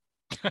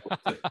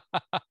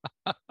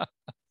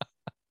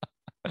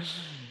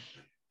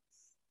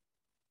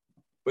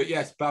 But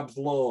yes, Babs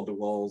Lord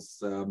was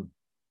part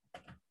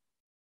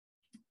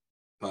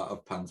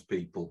of Pan's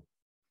People.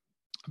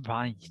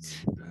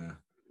 Right. And,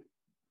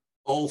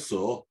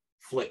 also,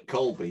 Flick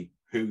Colby,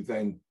 who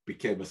then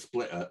became a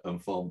splitter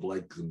and formed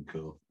Legs and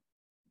Co.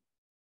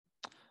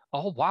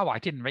 Oh, wow. I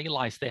didn't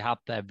realise they had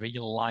their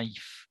real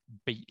life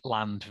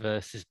Beatland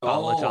versus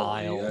Ballad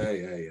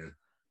Isle.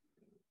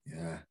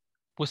 Yeah.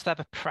 Was there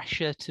a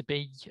pressure to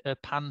be a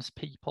Pan's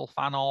People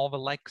fan or a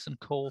Legs and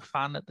Co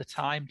fan at the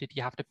time? Did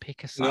you have to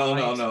pick a side?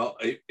 No.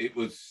 It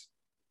was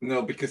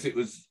no, because it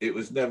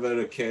was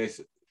never a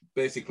case.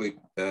 Basically,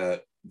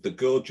 the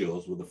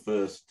Gojos were the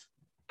first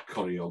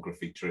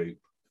choreography troupe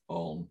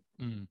on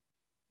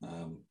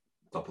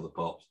Top of the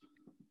Pops,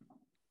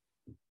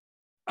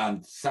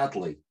 and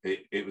sadly,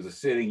 it was a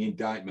searing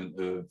indictment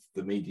of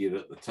the media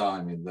at the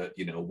time in that,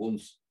 you know,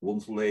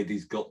 once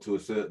ladies got to a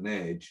certain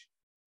age,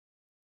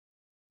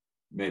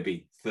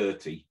 maybe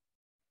 30,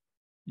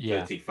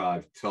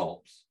 35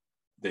 tops,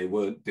 they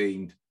weren't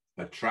deemed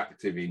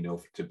attractive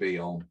enough to be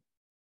on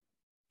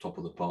Top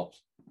of the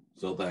Pops.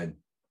 So then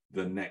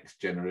the next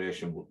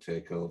generation would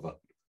take over,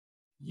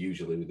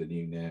 usually with a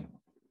new name.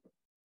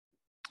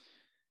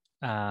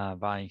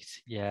 Right,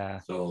 yeah.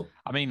 So,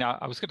 I mean,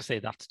 I was going to say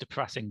that's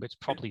depressing, but it's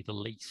probably the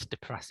least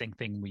depressing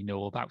thing we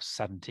know about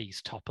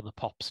 70s Top of the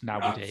Pops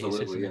nowadays,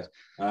 isn't it?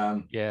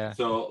 Yeah.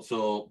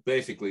 So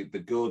basically, the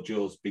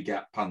Gojos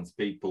begat Pan's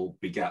People,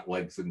 begat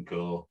Legs and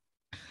Co.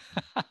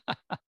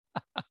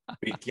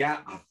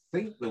 Begat, I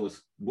think there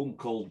was one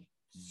called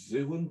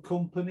Zoo and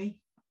Company.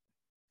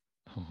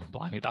 Oh,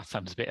 blimey, that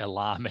sounds a bit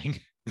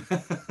alarming.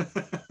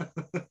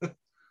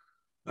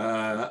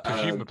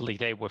 Presumably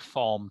they were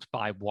formed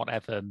by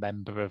whatever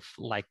member of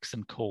Legs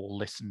and Co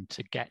listened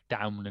to Get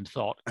Down and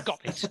thought, God,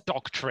 it's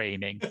dog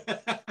training.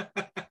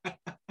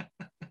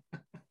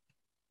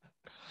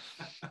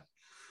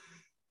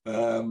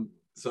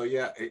 So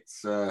yeah,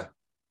 it's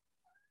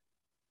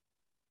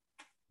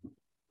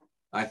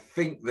I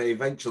think they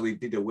eventually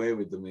did away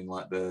with them in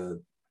like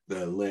the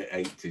late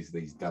 80s,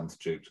 these dance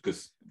troupes,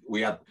 because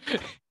we had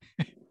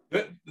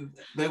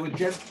they were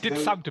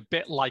sound a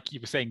bit like you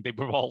were saying they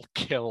were all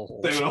killed.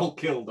 They were all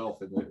killed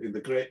off in the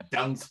great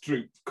dance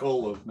troupe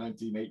call of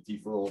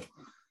 1984.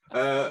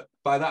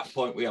 By that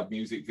point, we had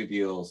music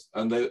videos,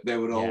 and they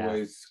were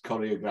always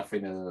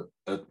choreographing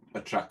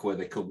a track where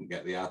they couldn't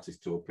get the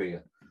artist to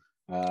appear.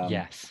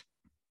 Yes.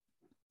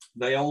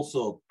 They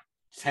also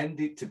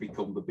tended to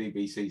become the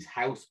BBC's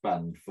house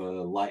band for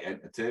light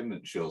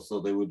entertainment shows, so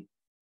they would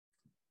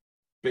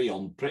be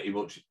on pretty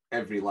much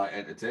every light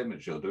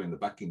entertainment show doing the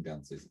backing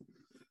dances.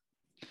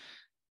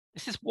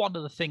 This is one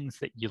of the things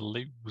that you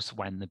lose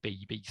when the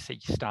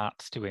BBC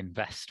starts to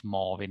invest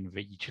more in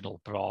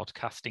regional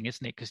broadcasting,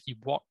 isn't it? Because you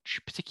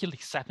watch particularly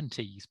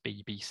 70s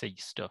BBC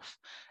stuff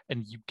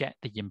and you get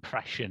the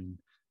impression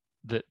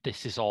that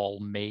this is all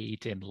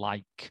made in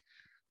like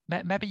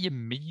maybe a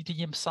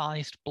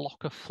medium-sized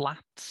block of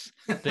flats,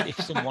 that if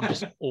someone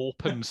just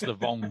opens the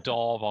wrong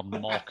door on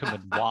Morecambe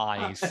and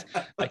Wise,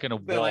 they're going to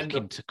walk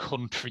into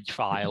Country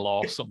File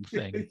or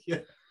something. Yeah.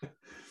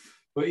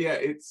 But yeah,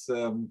 it's...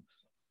 can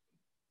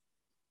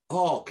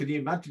you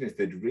imagine if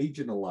they'd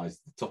regionalised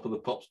the Top of the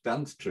Pops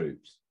dance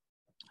troupes?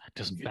 It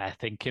doesn't bear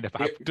thinking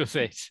about, does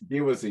it?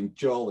 Viewers in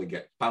Chorley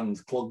get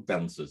Pan's clog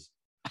dancers.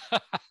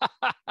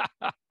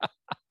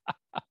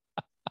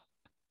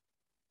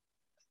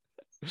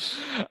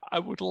 I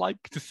would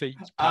like to see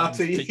Pan's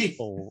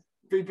People.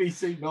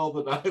 BBC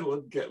Northern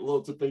Ireland get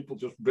loads of people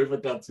just river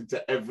dancing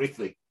to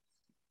everything.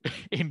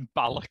 In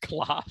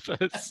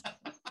balaclavas.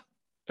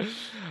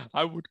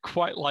 I would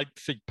quite like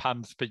to see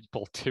Pan's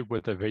People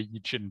tour the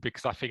region,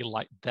 because I feel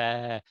like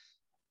their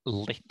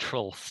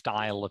literal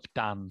style of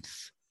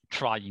dance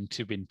trying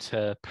to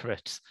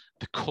interpret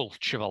the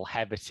cultural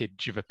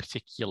heritage of a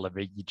particular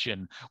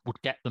region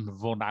would get them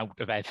run out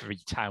of every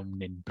town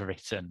in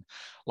Britain.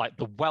 Like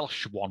the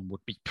Welsh one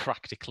would be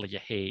practically a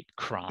hate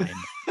crime.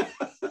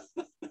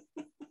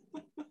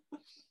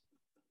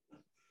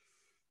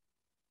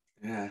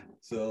 Yeah,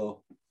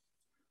 so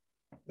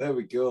there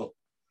we go.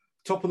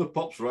 Top of the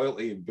Pops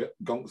royalty in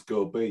Gonks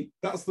Go Beat.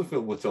 That's the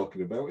film we're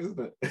talking about, isn't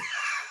it?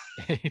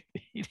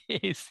 It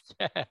is,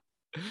 yeah.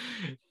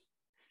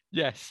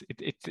 Yes,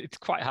 it's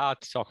quite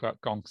hard to talk about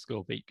Gonks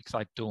Go Beat because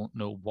I don't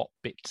know what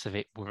bits of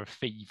it were a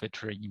fever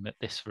dream at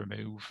this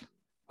remove.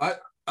 I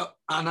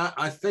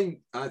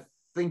think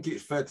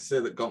it's fair to say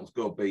that Gonks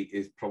Go Beat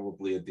is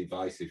probably a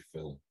divisive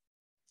film.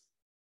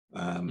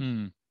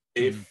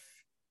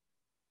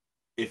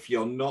 If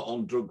you're not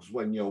on drugs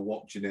when you're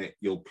watching it,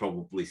 you'll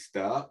probably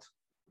start.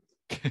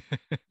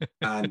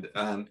 and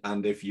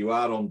if you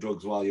are on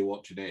drugs while you're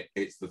watching it,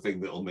 it's the thing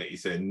that'll make you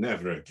say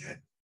never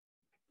again.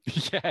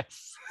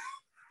 Yes.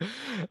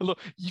 Look,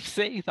 you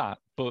say that,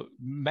 but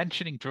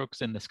mentioning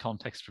drugs in this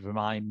context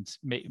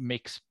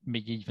makes me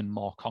even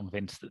more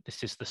convinced that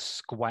this is the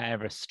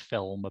squarest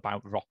film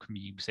about rock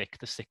music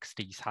the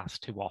 60s has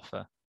to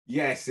offer.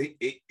 Yes,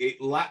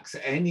 it lacks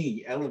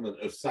any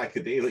element of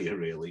psychedelia,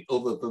 really,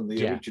 other than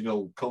the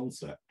original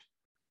concept.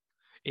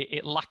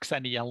 It lacks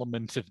any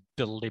element of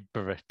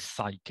deliberate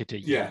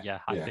psychedelia,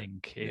 I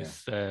think,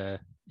 is...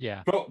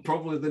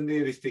 Probably the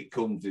nearest it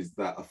comes is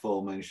that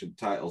aforementioned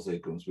title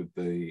sequence with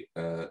the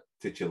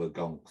titular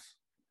gonks.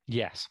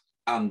 Yes.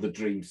 And the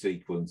dream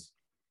sequence,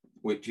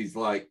 which is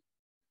like...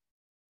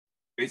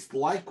 It's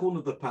like one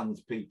of the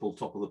Pan's People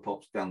Top of the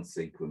Pops dance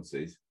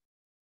sequences,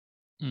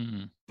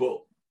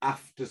 but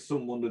after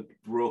someone had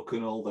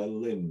broken all their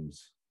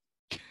limbs.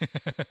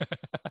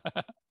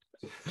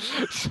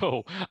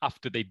 So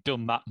after they'd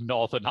done that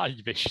Northern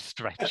Irish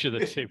stretch of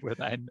the two were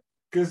then...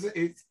 Because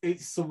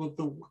it's some of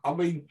the... I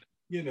mean,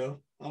 you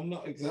know, I'm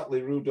not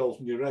exactly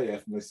Rudolf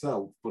Nureyev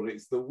myself, but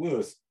it's the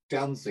worst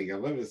dancing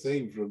I've ever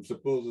seen from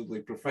supposedly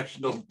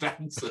professional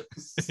dancers.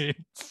 It's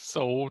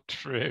so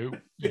true,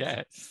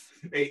 yes.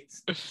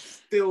 It's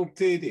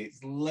stilted,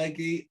 it's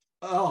leggy.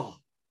 Oh,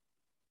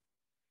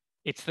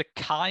 it's the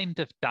kind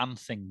of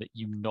dancing that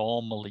you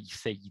normally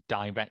see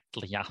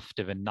directly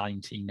after a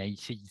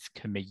 1980s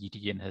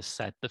comedian has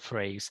said the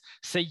phrase,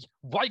 "See,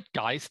 white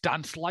guys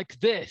dance like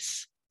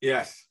this."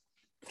 Yes,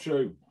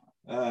 true.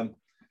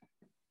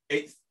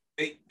 It's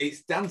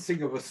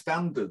dancing of a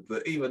standard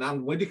that even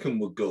Anne Widdecombe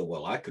would go,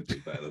 well, I could do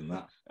better than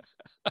that.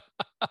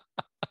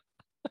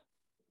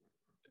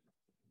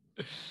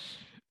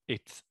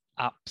 It's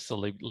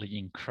absolutely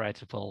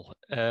incredible.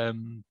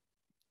 And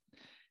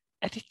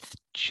it's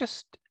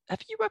just...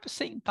 Have you ever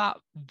seen that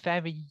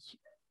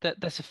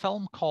there's a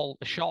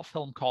short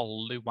film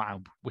called Luau,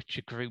 which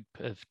a group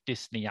of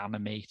Disney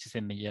animators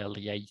in the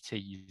early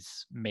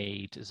 80s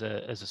made as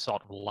a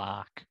sort of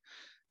lark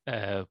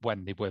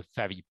when they were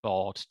very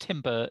bored.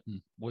 A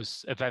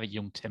very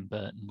young Tim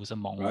Burton was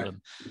among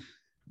them.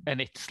 And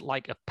it's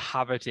like a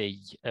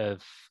parody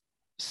of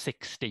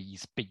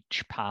 60s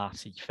beach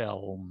party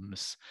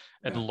films,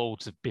 and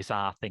loads of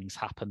bizarre things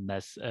happen.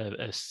 There's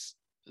a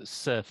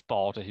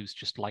surfboarder who's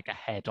just like a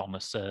head on a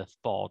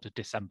surfboard, a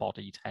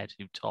disembodied head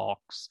who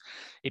talks.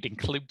 It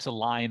includes a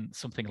line,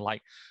 something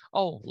like,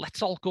 "Oh,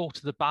 let's all go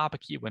to the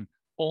barbecue," and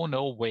 "Oh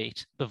no,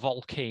 wait, the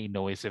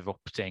volcano is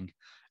erupting."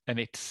 And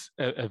it's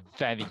a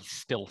very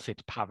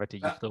stilted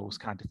parody of those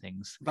kind of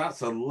things.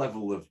 That's a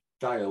level of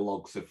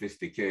dialogue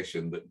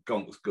sophistication that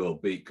Gonks Go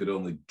Beat could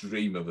only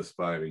dream of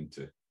aspiring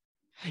to.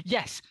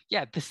 Yes,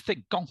 yeah, this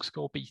thing, Gonks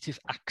Go Beat, is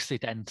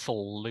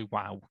accidental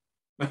luau.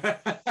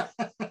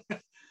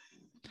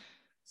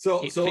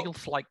 It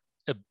feels like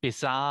a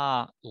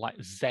bizarre, like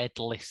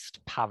Z-list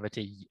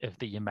parody of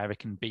the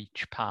American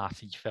beach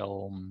party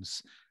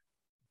films,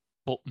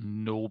 but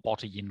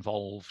nobody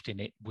involved in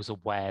it was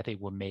aware they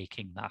were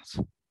making that.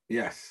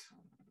 Yes.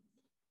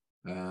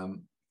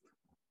 In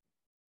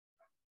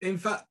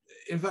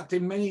fact,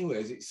 in many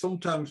ways, it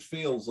sometimes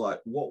feels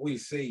like what we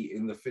see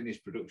in the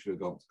finished production of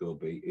Gonks Go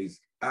Beat is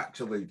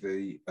actually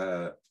the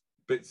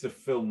bits of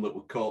film that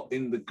were caught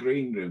in the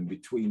green room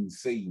between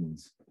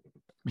scenes.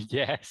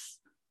 Yes.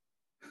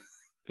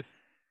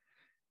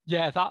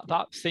 Yeah,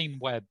 that scene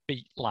where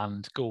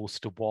Beatland goes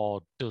to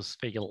war does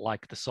feel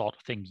like the sort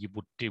of thing you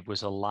would do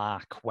as a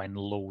lark when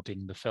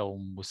loading the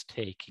film was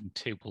taking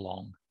too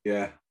long.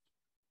 Yeah.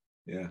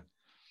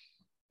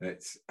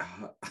 It's...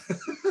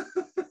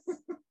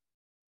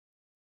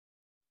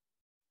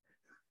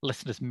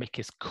 Listeners, Mick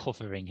is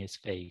covering his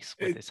face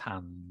with his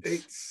hands.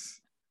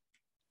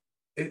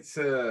 It's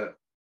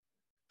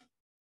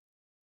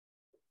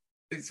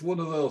one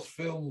of those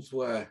films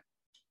where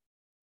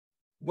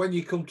when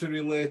you come to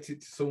relate it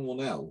to someone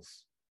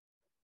else,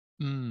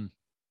 you'll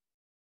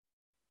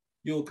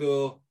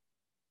go,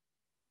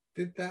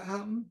 did that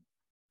happen?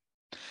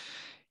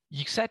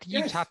 You said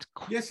you'd had...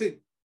 Yes,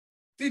 it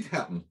did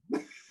happen.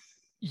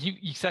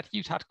 You said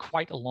you'd had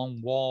quite a long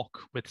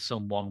walk with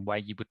someone where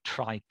you would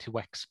try to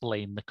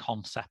explain the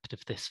concept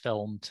of this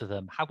film to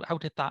them. How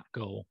did that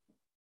go?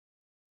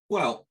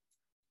 Well,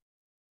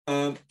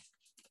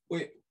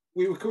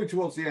 we were coming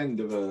towards the end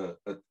of a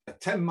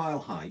 10-mile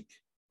hike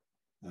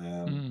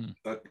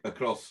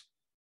across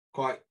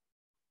quite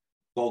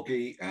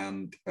boggy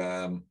and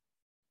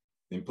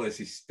in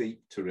places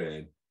steep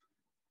terrain.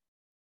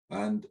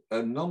 And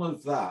none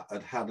of that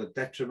had a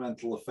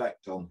detrimental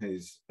effect on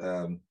his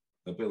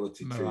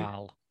ability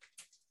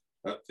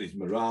his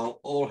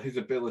morale or his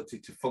ability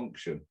to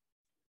function.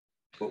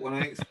 But when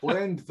I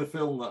explained the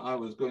film that I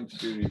was going to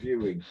be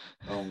reviewing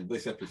on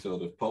this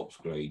episode of Pop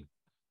Screen,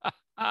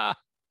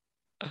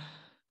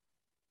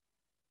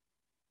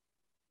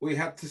 we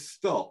had to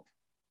stop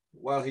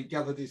while he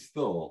gathered his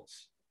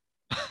thoughts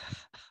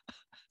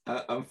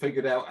and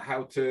figured out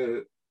how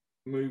to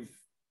move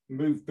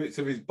bits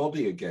of his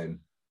body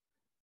again,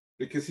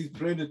 because his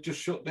brain had just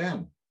shut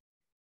down.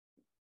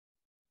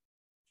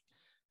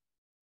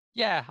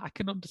 Yeah, I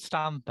can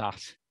understand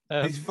that.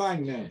 He's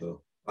fine now,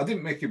 though. I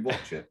didn't make him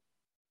watch it.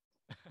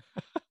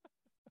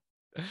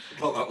 I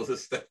thought that was a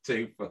step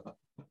too far.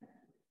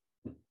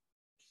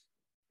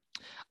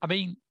 I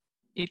mean,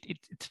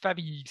 it's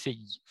very easy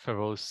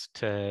for us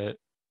to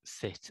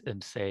sit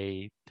and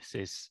say this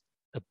is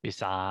a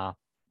bizarre,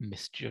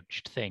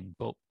 misjudged thing,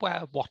 but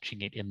we're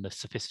watching it in the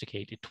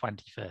sophisticated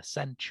 21st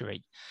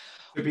century.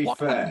 To be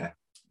fair.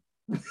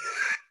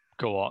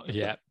 Go on,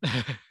 yeah.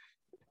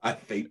 I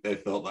think they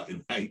thought that in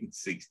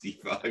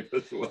 1965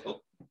 as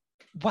well.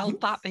 Well,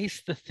 that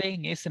is the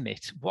thing, isn't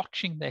it?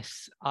 Watching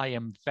this, I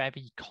am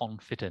very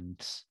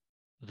confident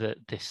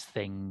that this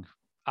thing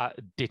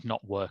did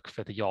not work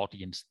for the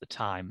audience at the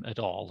time at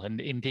all.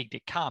 And indeed,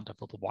 it can't have,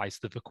 otherwise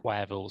the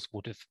Vaqueros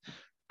would have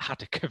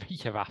had a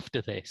career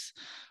after this.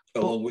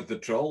 Along with the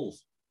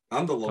Trolls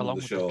and along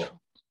with the show.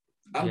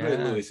 And Ray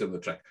Lewis and the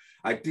Trek.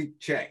 I did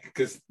check,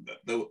 because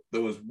there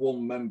was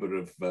one member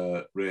of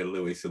Ray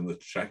Lewis and the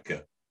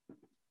Trekker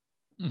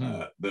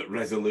that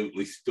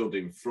resolutely stood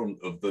in front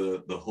of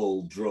the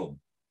whole drum.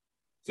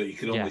 So you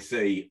could only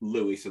see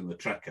Lewis and the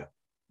Trekker.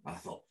 I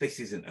thought, this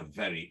isn't a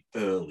very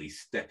early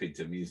step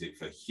into music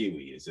for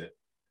Huey, is it?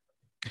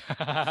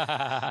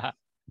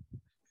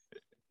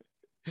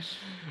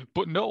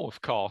 But no,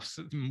 of course,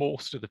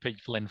 most of the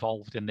people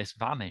involved in this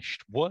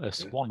vanished.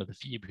 Worse, one of the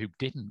few who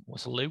didn't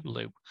was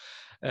Lulu.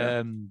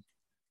 Yeah.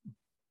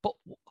 But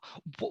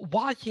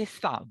why is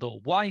that,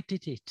 though? Why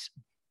did it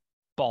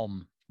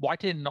bomb? Why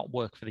did it not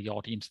work for the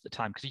audience at the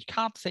time? Because you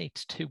can't say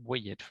it's too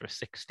weird for a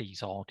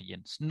 60s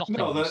audience. Nothing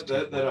is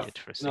too weird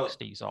for a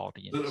 60s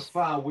audience. There are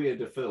far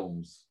weirder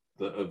films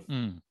that have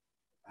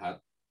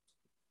had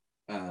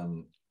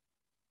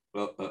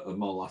a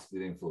more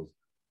lasting influence.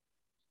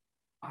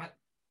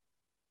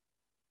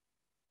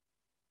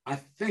 I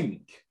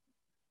think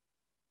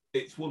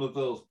it's one of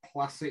those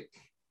classic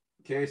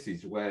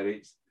cases where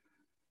it's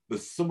the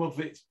sum of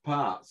its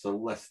parts are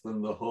less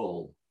than the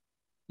whole.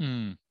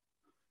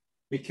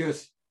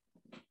 Because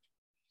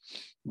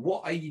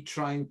what are you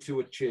trying to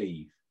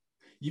achieve?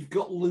 You've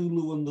got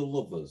Lulu and the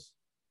Lovers.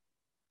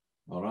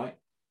 All right.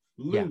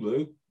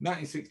 Lulu,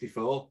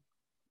 1964,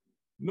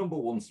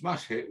 #1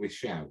 smash hit with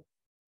Shout.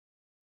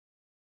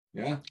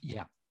 Yeah?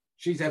 Yeah.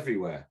 She's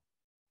everywhere.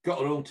 Got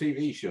her own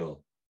TV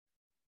show.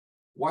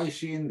 Why is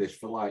she in this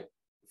for like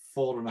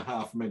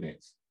 4.5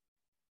 minutes?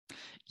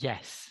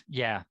 Yes.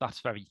 Yeah,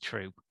 that's very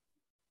true.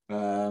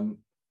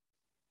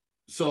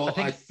 So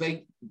I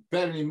think,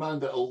 bearing in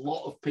mind that a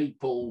lot of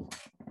people,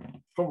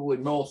 probably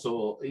more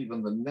so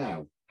even than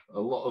now, a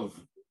lot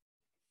of,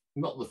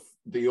 not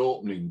the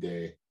opening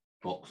day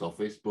box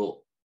office, but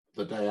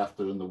the day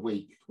after and the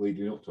week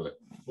leading up to it,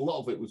 a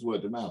lot of it was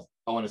word of mouth.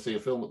 I want to see a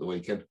film at the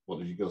weekend. What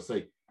did you go see?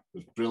 It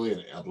was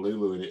brilliant. It had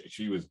Lulu in it.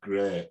 She was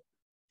great,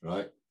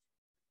 right?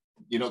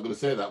 You're not going to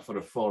say that for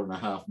a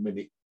 4.5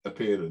 minute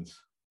appearance.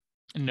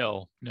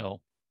 No.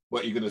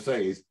 What you're going to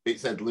say is, it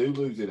said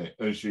Lulu's in it,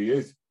 and she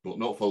is, but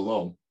not for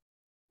long.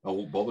 I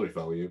won't bother if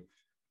I were you.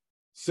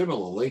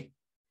 Similarly,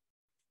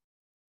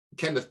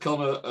 Kenneth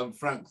Connor and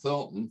Frank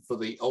Thornton, for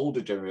the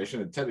older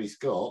generation, and Terry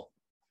Scott,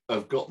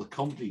 have got the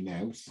comedy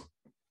nous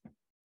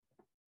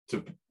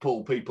to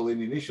pull people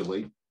in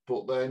initially,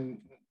 but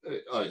then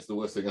it's the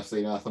worst thing I've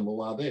seen Arthur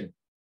Millard in,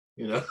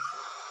 you know?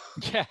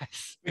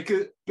 Yes.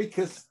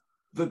 Because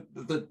the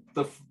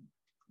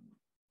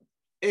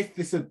if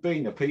this had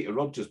been a Peter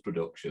Rogers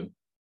production,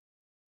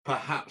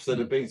 perhaps there'd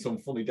have been some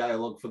funny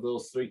dialogue for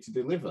those three to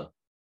deliver.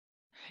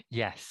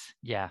 Yes,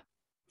 yeah.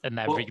 And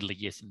there really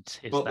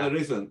isn't. There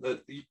isn't.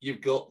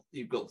 You've got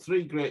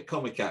three great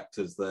comic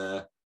actors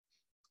there.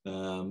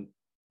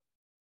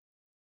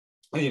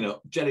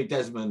 Jerry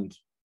Desmond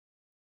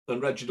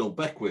and Reginald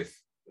Beckwith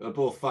are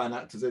both fine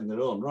actors in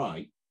their own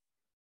right.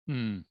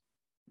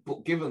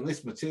 But given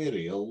this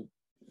material,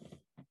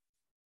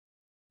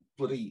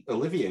 bloody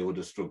Olivier would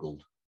have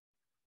struggled.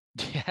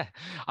 Yeah,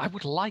 I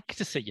would like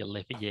to see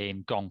Olivier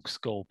in Gonk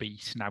Skull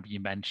Beat, now you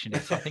mention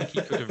it. I think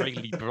he could have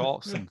really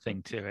brought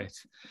something to it.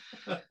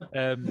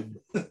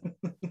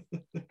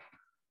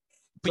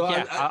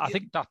 But I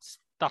think that's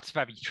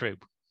very true.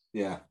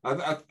 Yeah,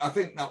 I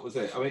think that was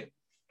it. I mean,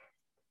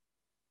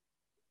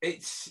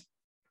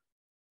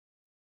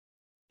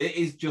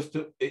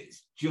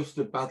 it's just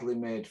a badly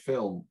made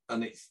film,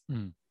 and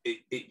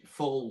it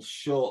falls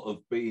short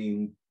of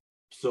being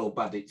so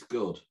bad it's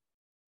good.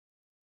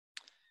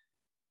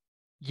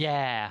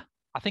 Yeah,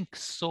 I think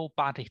so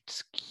bad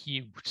it's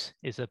cute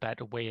is a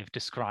better way of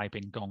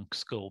describing Gonk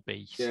Skull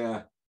Beat.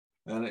 Yeah,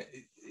 and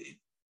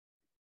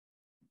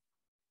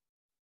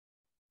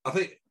I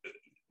think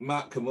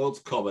Mark Kermode's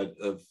comment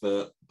of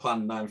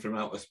Plan 9 from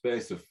Outer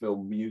Space of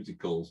film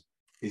musicals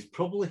is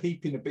probably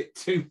heaping a bit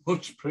too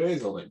much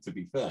praise on it, to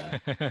be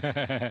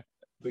fair.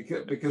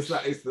 because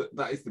that is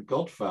the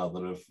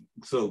godfather of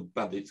so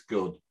bad it's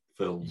good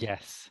film.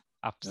 Yes,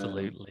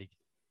 absolutely.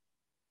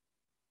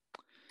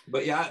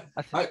 But yeah,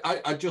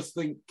 I just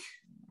think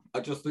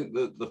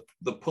that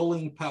the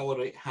pulling power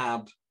it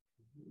had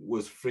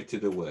was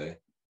frittered away.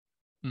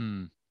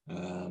 And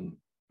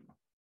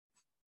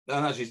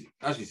as you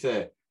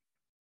say,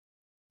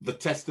 the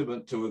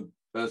testament to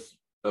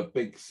a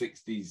big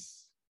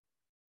 60s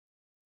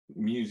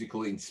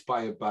musical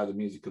inspired by the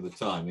music of the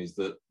time is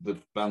that the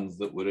bands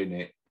that were in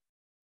it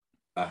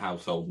are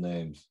household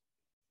names.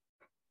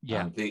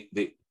 Yeah. And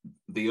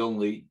the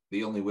only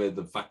way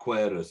the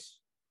Vaqueras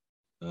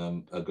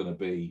are going to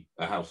be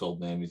a household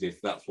name is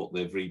if that's what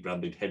they've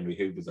rebranded Henry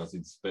Hoover's as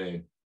in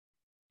Spain.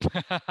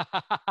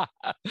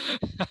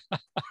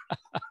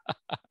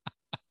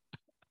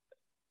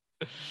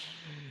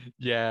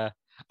 Yeah,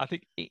 I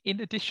think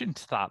in addition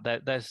to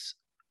that, there's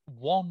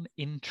one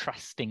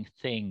interesting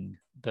thing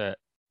that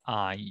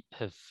I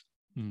have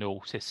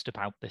noticed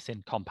about this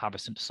in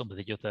comparison to some of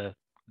the other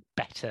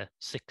better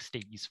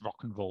 60s rock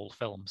and roll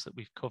films that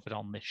we've covered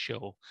on this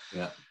show.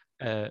 Yeah.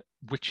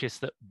 Which is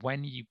that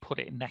when you put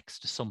it next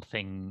to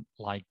something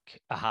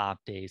like A Hard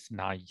Day's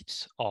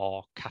Night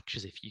or Catch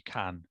Us If You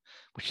Can,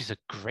 which is a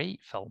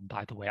great film,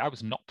 by the way. I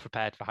was not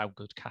prepared for how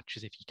good Catch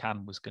Us If You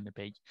Can was going to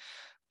be.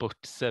 But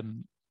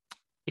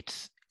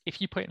it's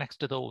if you put it next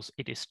to those,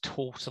 it is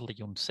totally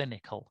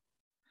uncynical.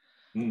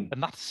 And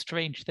that's a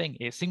strange thing.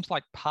 It seems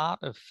like part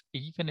of,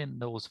 even in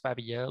those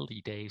very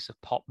early days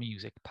of pop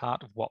music,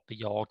 part of what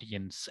the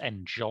audience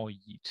enjoyed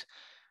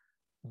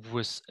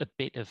was a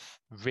bit of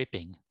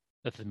ribbing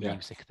of the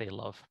music they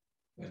love.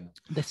 Yeah.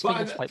 This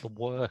feels like the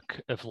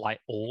work of like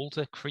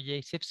older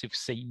creatives who've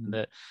seen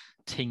that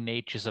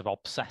teenagers are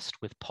obsessed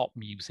with pop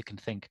music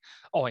and think,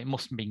 oh, it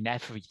must mean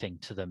everything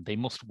to them. They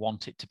must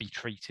want it to be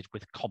treated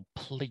with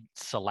complete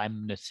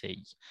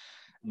solemnity.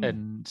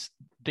 And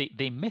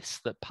they miss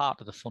that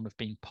part of the fun of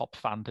being pop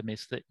fandom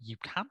is that you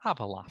can have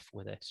a laugh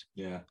with it.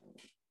 Yeah.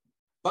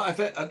 But I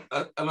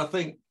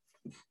think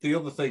the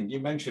other thing, you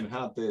mentioned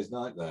Hard Day's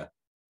Night there.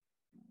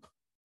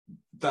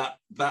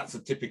 That's a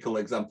typical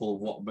example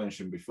of what I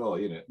mentioned before.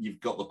 You know,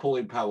 you've got the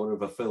pulling power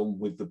of a film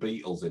with the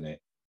Beatles in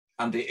it,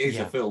 and it is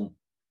a film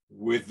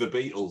with the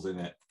Beatles in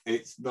it.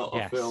 It's not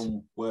a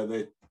film where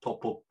they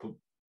pop up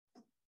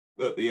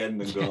at the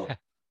end and go,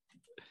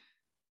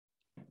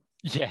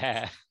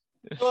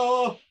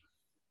 oh.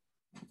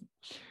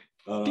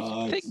 Do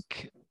you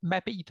think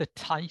maybe the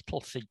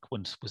title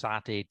sequence was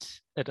added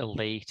at a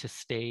later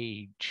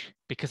stage?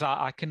 Because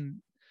I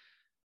can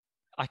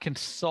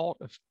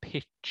sort of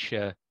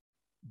picture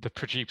the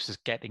producers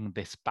getting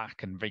this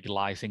back and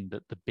realizing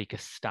that the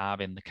biggest star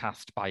in the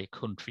cast by a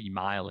country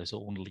mile is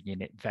only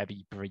in it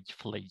very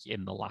briefly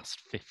in the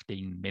last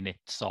 15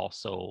 minutes or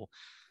so,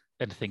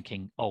 and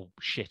thinking, oh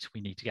shit,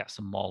 we need to get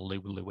some more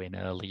Lulu in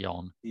early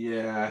on.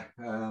 Yeah,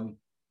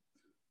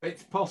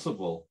 it's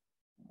possible.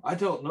 I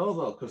don't know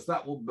though, because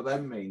that would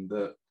then mean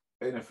that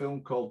in a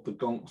film called The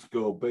Gonks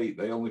Go Beat,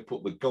 they only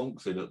put the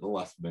gonks in at the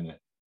last minute.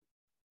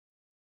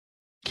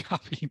 I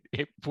mean,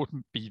 it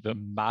wouldn't be the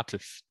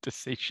maddest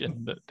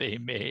decision that they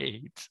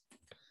made.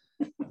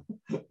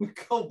 We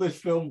called this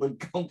film The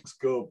Gonks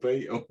Go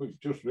Beat, and we've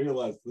just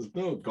realised there's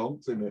no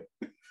gonks in it.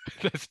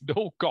 There's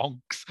no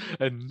gonks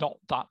and not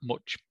that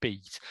much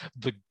beat.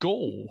 The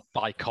go,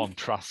 by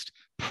contrast,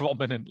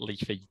 prominently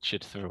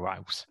featured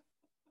throughout.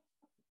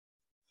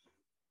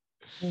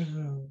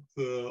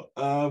 So,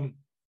 I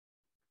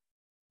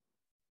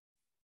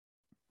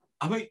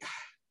mean,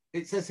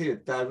 it says here,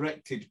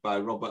 directed by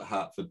Robert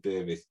Hartford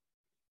Davis.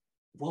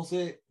 Was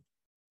it?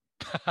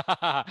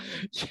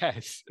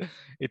 Yes,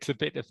 it's a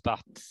bit of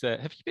that.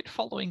 Have you been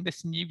following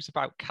this news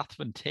about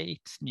Catherine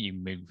Tate's new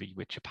movie,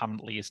 which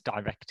apparently is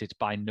directed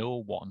by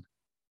no one?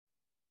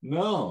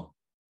 No.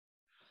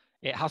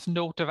 It has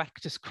no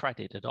director's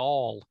credit at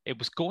all. It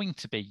was going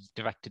to be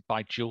directed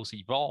by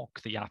Josie Rourke,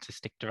 the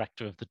artistic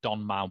director of the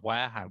Donmar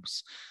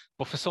Warehouse.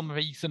 But for some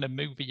reason, a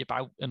movie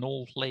about an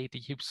old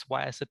lady who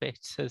swears a bit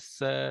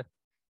is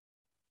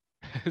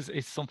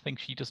something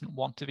she doesn't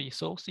want to be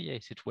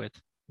associated with.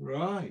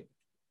 Right.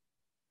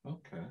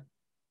 Okay.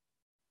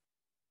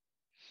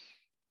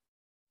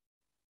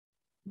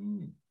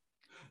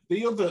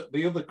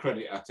 The other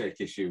credit I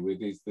take issue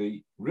with is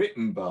the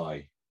written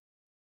by.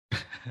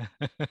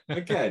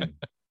 Again,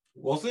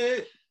 was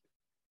it?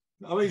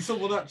 I mean,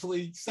 someone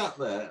actually sat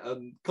there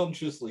and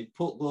consciously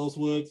put those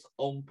words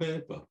on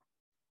paper.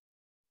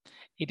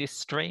 it is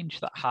strange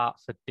that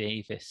Hartford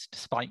Davis,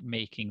 despite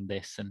making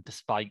this and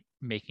despite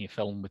making a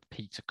film with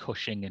Peter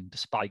Cushing and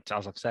despite,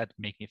 as I've said,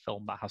 making a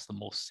film that has the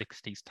most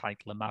 60s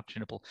title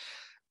imaginable,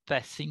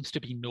 there seems to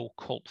be no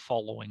cult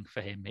following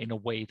for him in a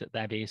way that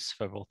there is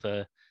for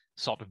other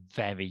sort of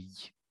very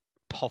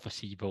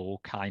poverty row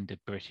kind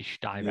of British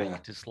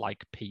directors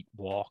like Pete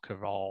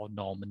Walker or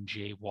Norman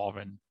J.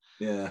 Warren.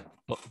 Yeah.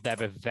 But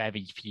there are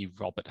very few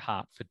Robert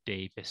Hartford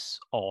Davis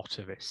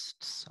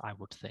authorists, I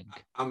would think.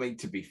 I mean,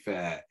 to be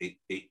fair,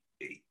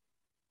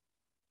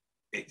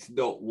 it's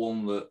not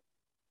one that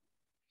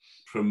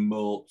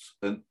promotes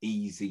an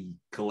easy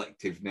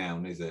collective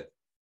noun, is it?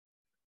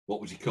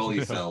 What would you call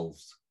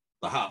yourselves?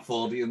 The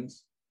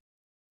Hartfordians?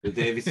 The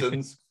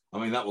Davisons? I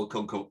mean, that will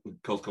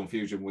cause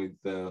confusion with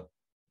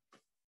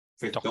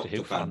Fifth Doctor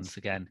Who fans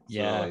again.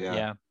 Yeah, so,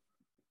 yeah.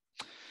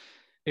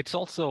 It's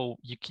also,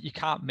 you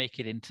can't make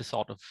it into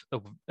sort of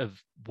a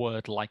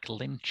word like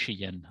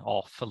Lynchian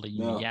or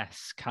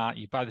Fellini-esque, can't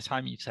you? By the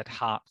time you've said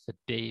Hartford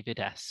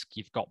David-esque,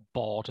 you've got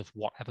bored of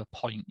whatever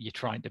point you're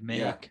trying to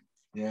make.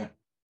 Yeah,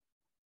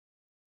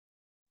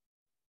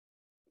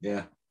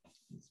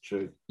 it's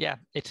true. Yeah,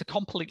 it's a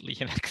completely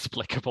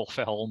inexplicable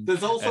film.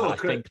 There's also I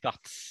think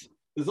that's...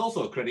 There's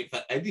also a credit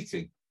for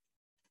editing.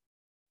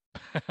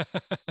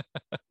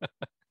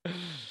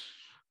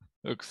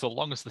 Look, so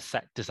long as the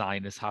set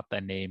designers had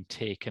their name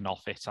taken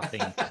off it, I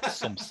think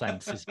some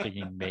sense is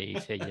being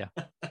made here.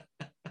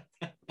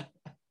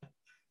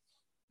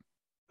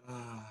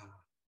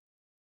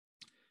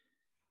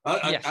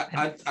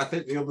 I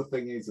think the other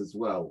thing is as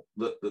well,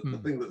 the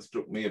thing that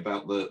struck me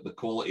about the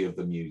quality of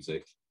the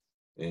music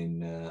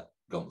in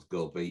Gonks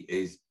Go Beat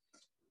is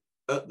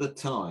at the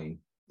time,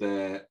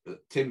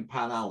 Tin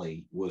Pan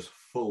Alley was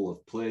full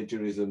of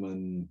plagiarism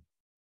and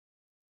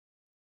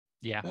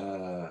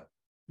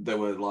there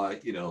were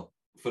like, you know,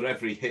 for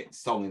every hit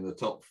song in the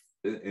top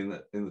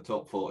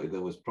 40,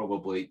 there was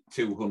probably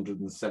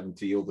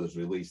 270 others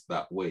released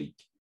that week.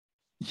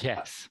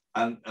 Yes.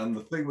 And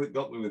the thing that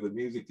got me with the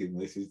music in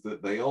this is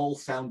that they all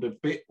sound a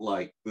bit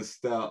like the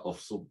start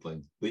of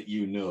something that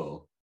you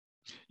know.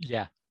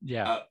 Yeah.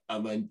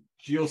 And then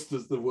just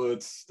as the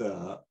words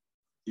start,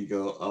 you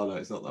go, oh no,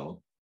 it's not that one.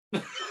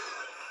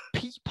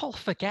 People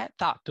forget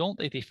that, don't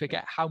they? They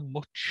forget how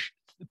much,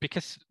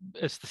 because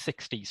as the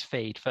 60s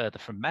fade further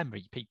from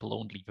memory, people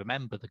only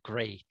remember the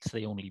greats.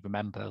 They only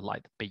remember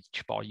like the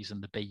Beach Boys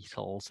and the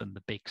Beatles and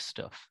the big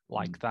stuff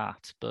like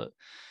that. But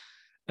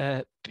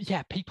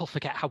people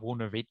forget how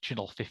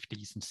unoriginal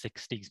 50s and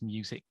 60s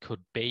music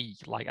could be.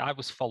 Like, I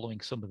was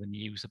following some of the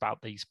news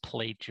about these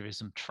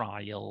plagiarism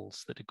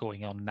trials that are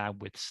going on now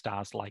with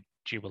stars like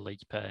Dua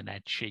Lipa and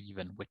Ed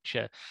Sheeran, which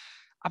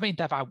I mean,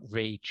 they're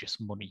outrageous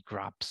money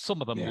grabs.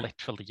 Some of them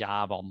literally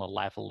are on the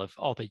level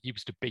of, they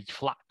used a B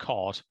flat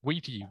chord.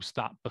 We'd used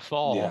that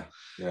before.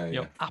 You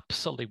know,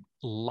 absolute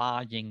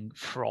lying,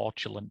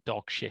 fraudulent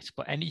dog shit.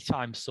 But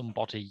anytime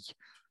somebody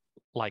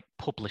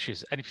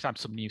anytime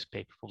some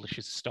newspaper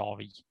publishes a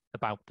story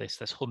about this,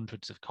 there's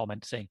hundreds of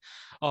comments saying,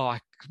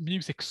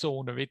 music's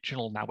so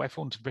unoriginal now.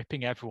 Everyone's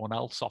ripping everyone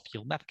else off.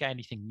 You'll never get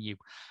anything new.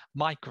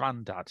 My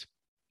granddad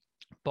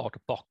bought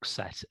a box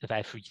set of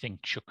everything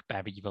Chuck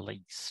Berry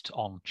released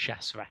on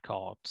Chess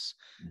Records.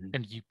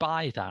 And you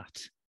buy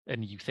that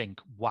and you think,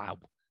 wow,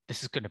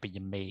 this is going to be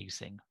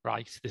amazing,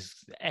 right? This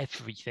is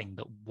everything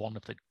that one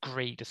of the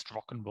greatest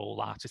rock and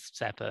roll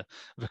artists ever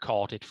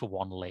recorded for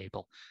one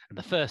label. And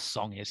the first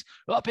song is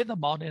Up in the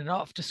Morning and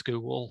After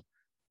School.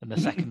 And the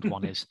second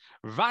one is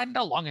Riding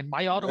Along in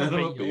My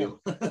Automobile.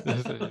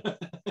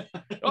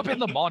 Up in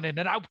the morning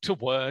and out to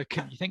work,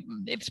 and you think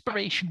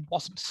inspiration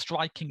wasn't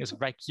striking as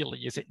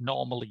regularly as it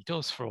normally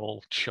does for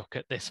old Chuck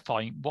at this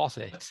point, was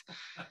it?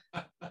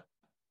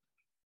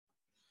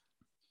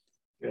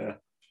 Yeah.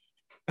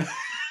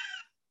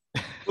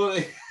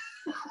 But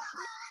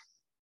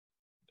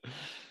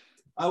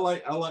I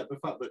like the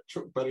fact that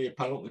Chuck Berry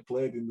apparently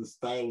played in the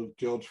style of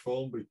George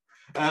Formby.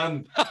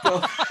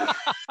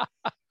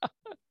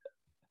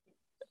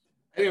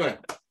 Anyway,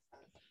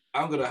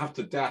 I'm going to have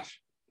to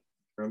dash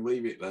and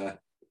leave it there.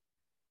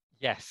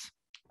 Yes,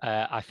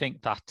 I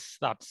think that's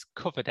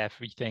covered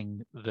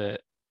everything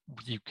that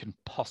you can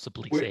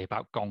possibly say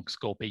about Gonks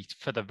Go Beat.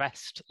 For the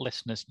rest,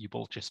 listeners, you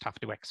will just have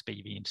to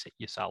experience it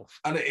yourself.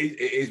 And it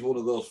is one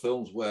of those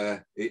films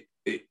where it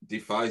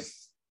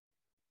defies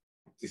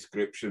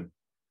description.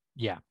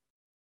 Yeah.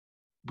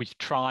 We've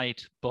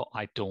tried, but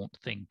I don't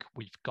think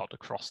we've got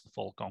across the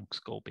full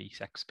Gonks Go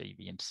Beat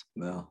experience.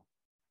 No.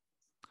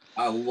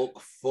 I look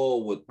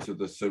forward to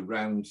the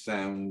surround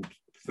sound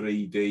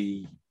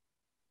 3D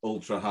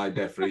ultra high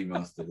def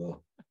remaster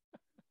though.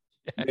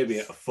 Yes. Maybe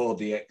at a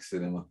 4DX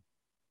cinema.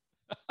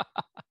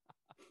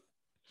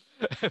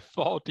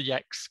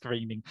 4DX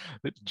screening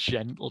that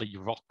gently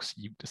rocks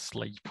you to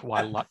sleep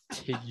while that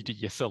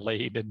tedious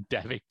Elaine and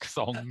Derek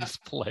song's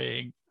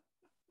playing.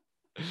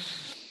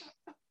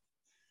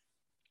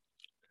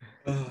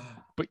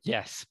 But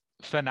yes,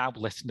 For now,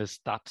 listeners,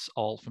 that's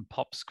all from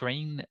Pop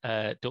Screen.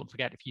 Don't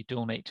forget, if you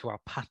donate to our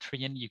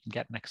Patreon, you can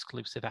get an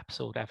exclusive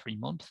episode every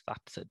month.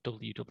 That's at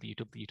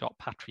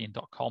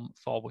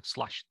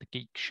www.patreon.com/The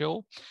Geek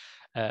Show.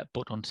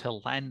 But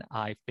until then,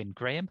 I've been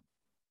Graham.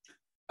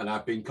 And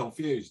I've been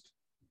Confused.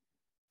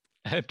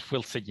 And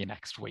we'll see you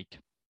next week.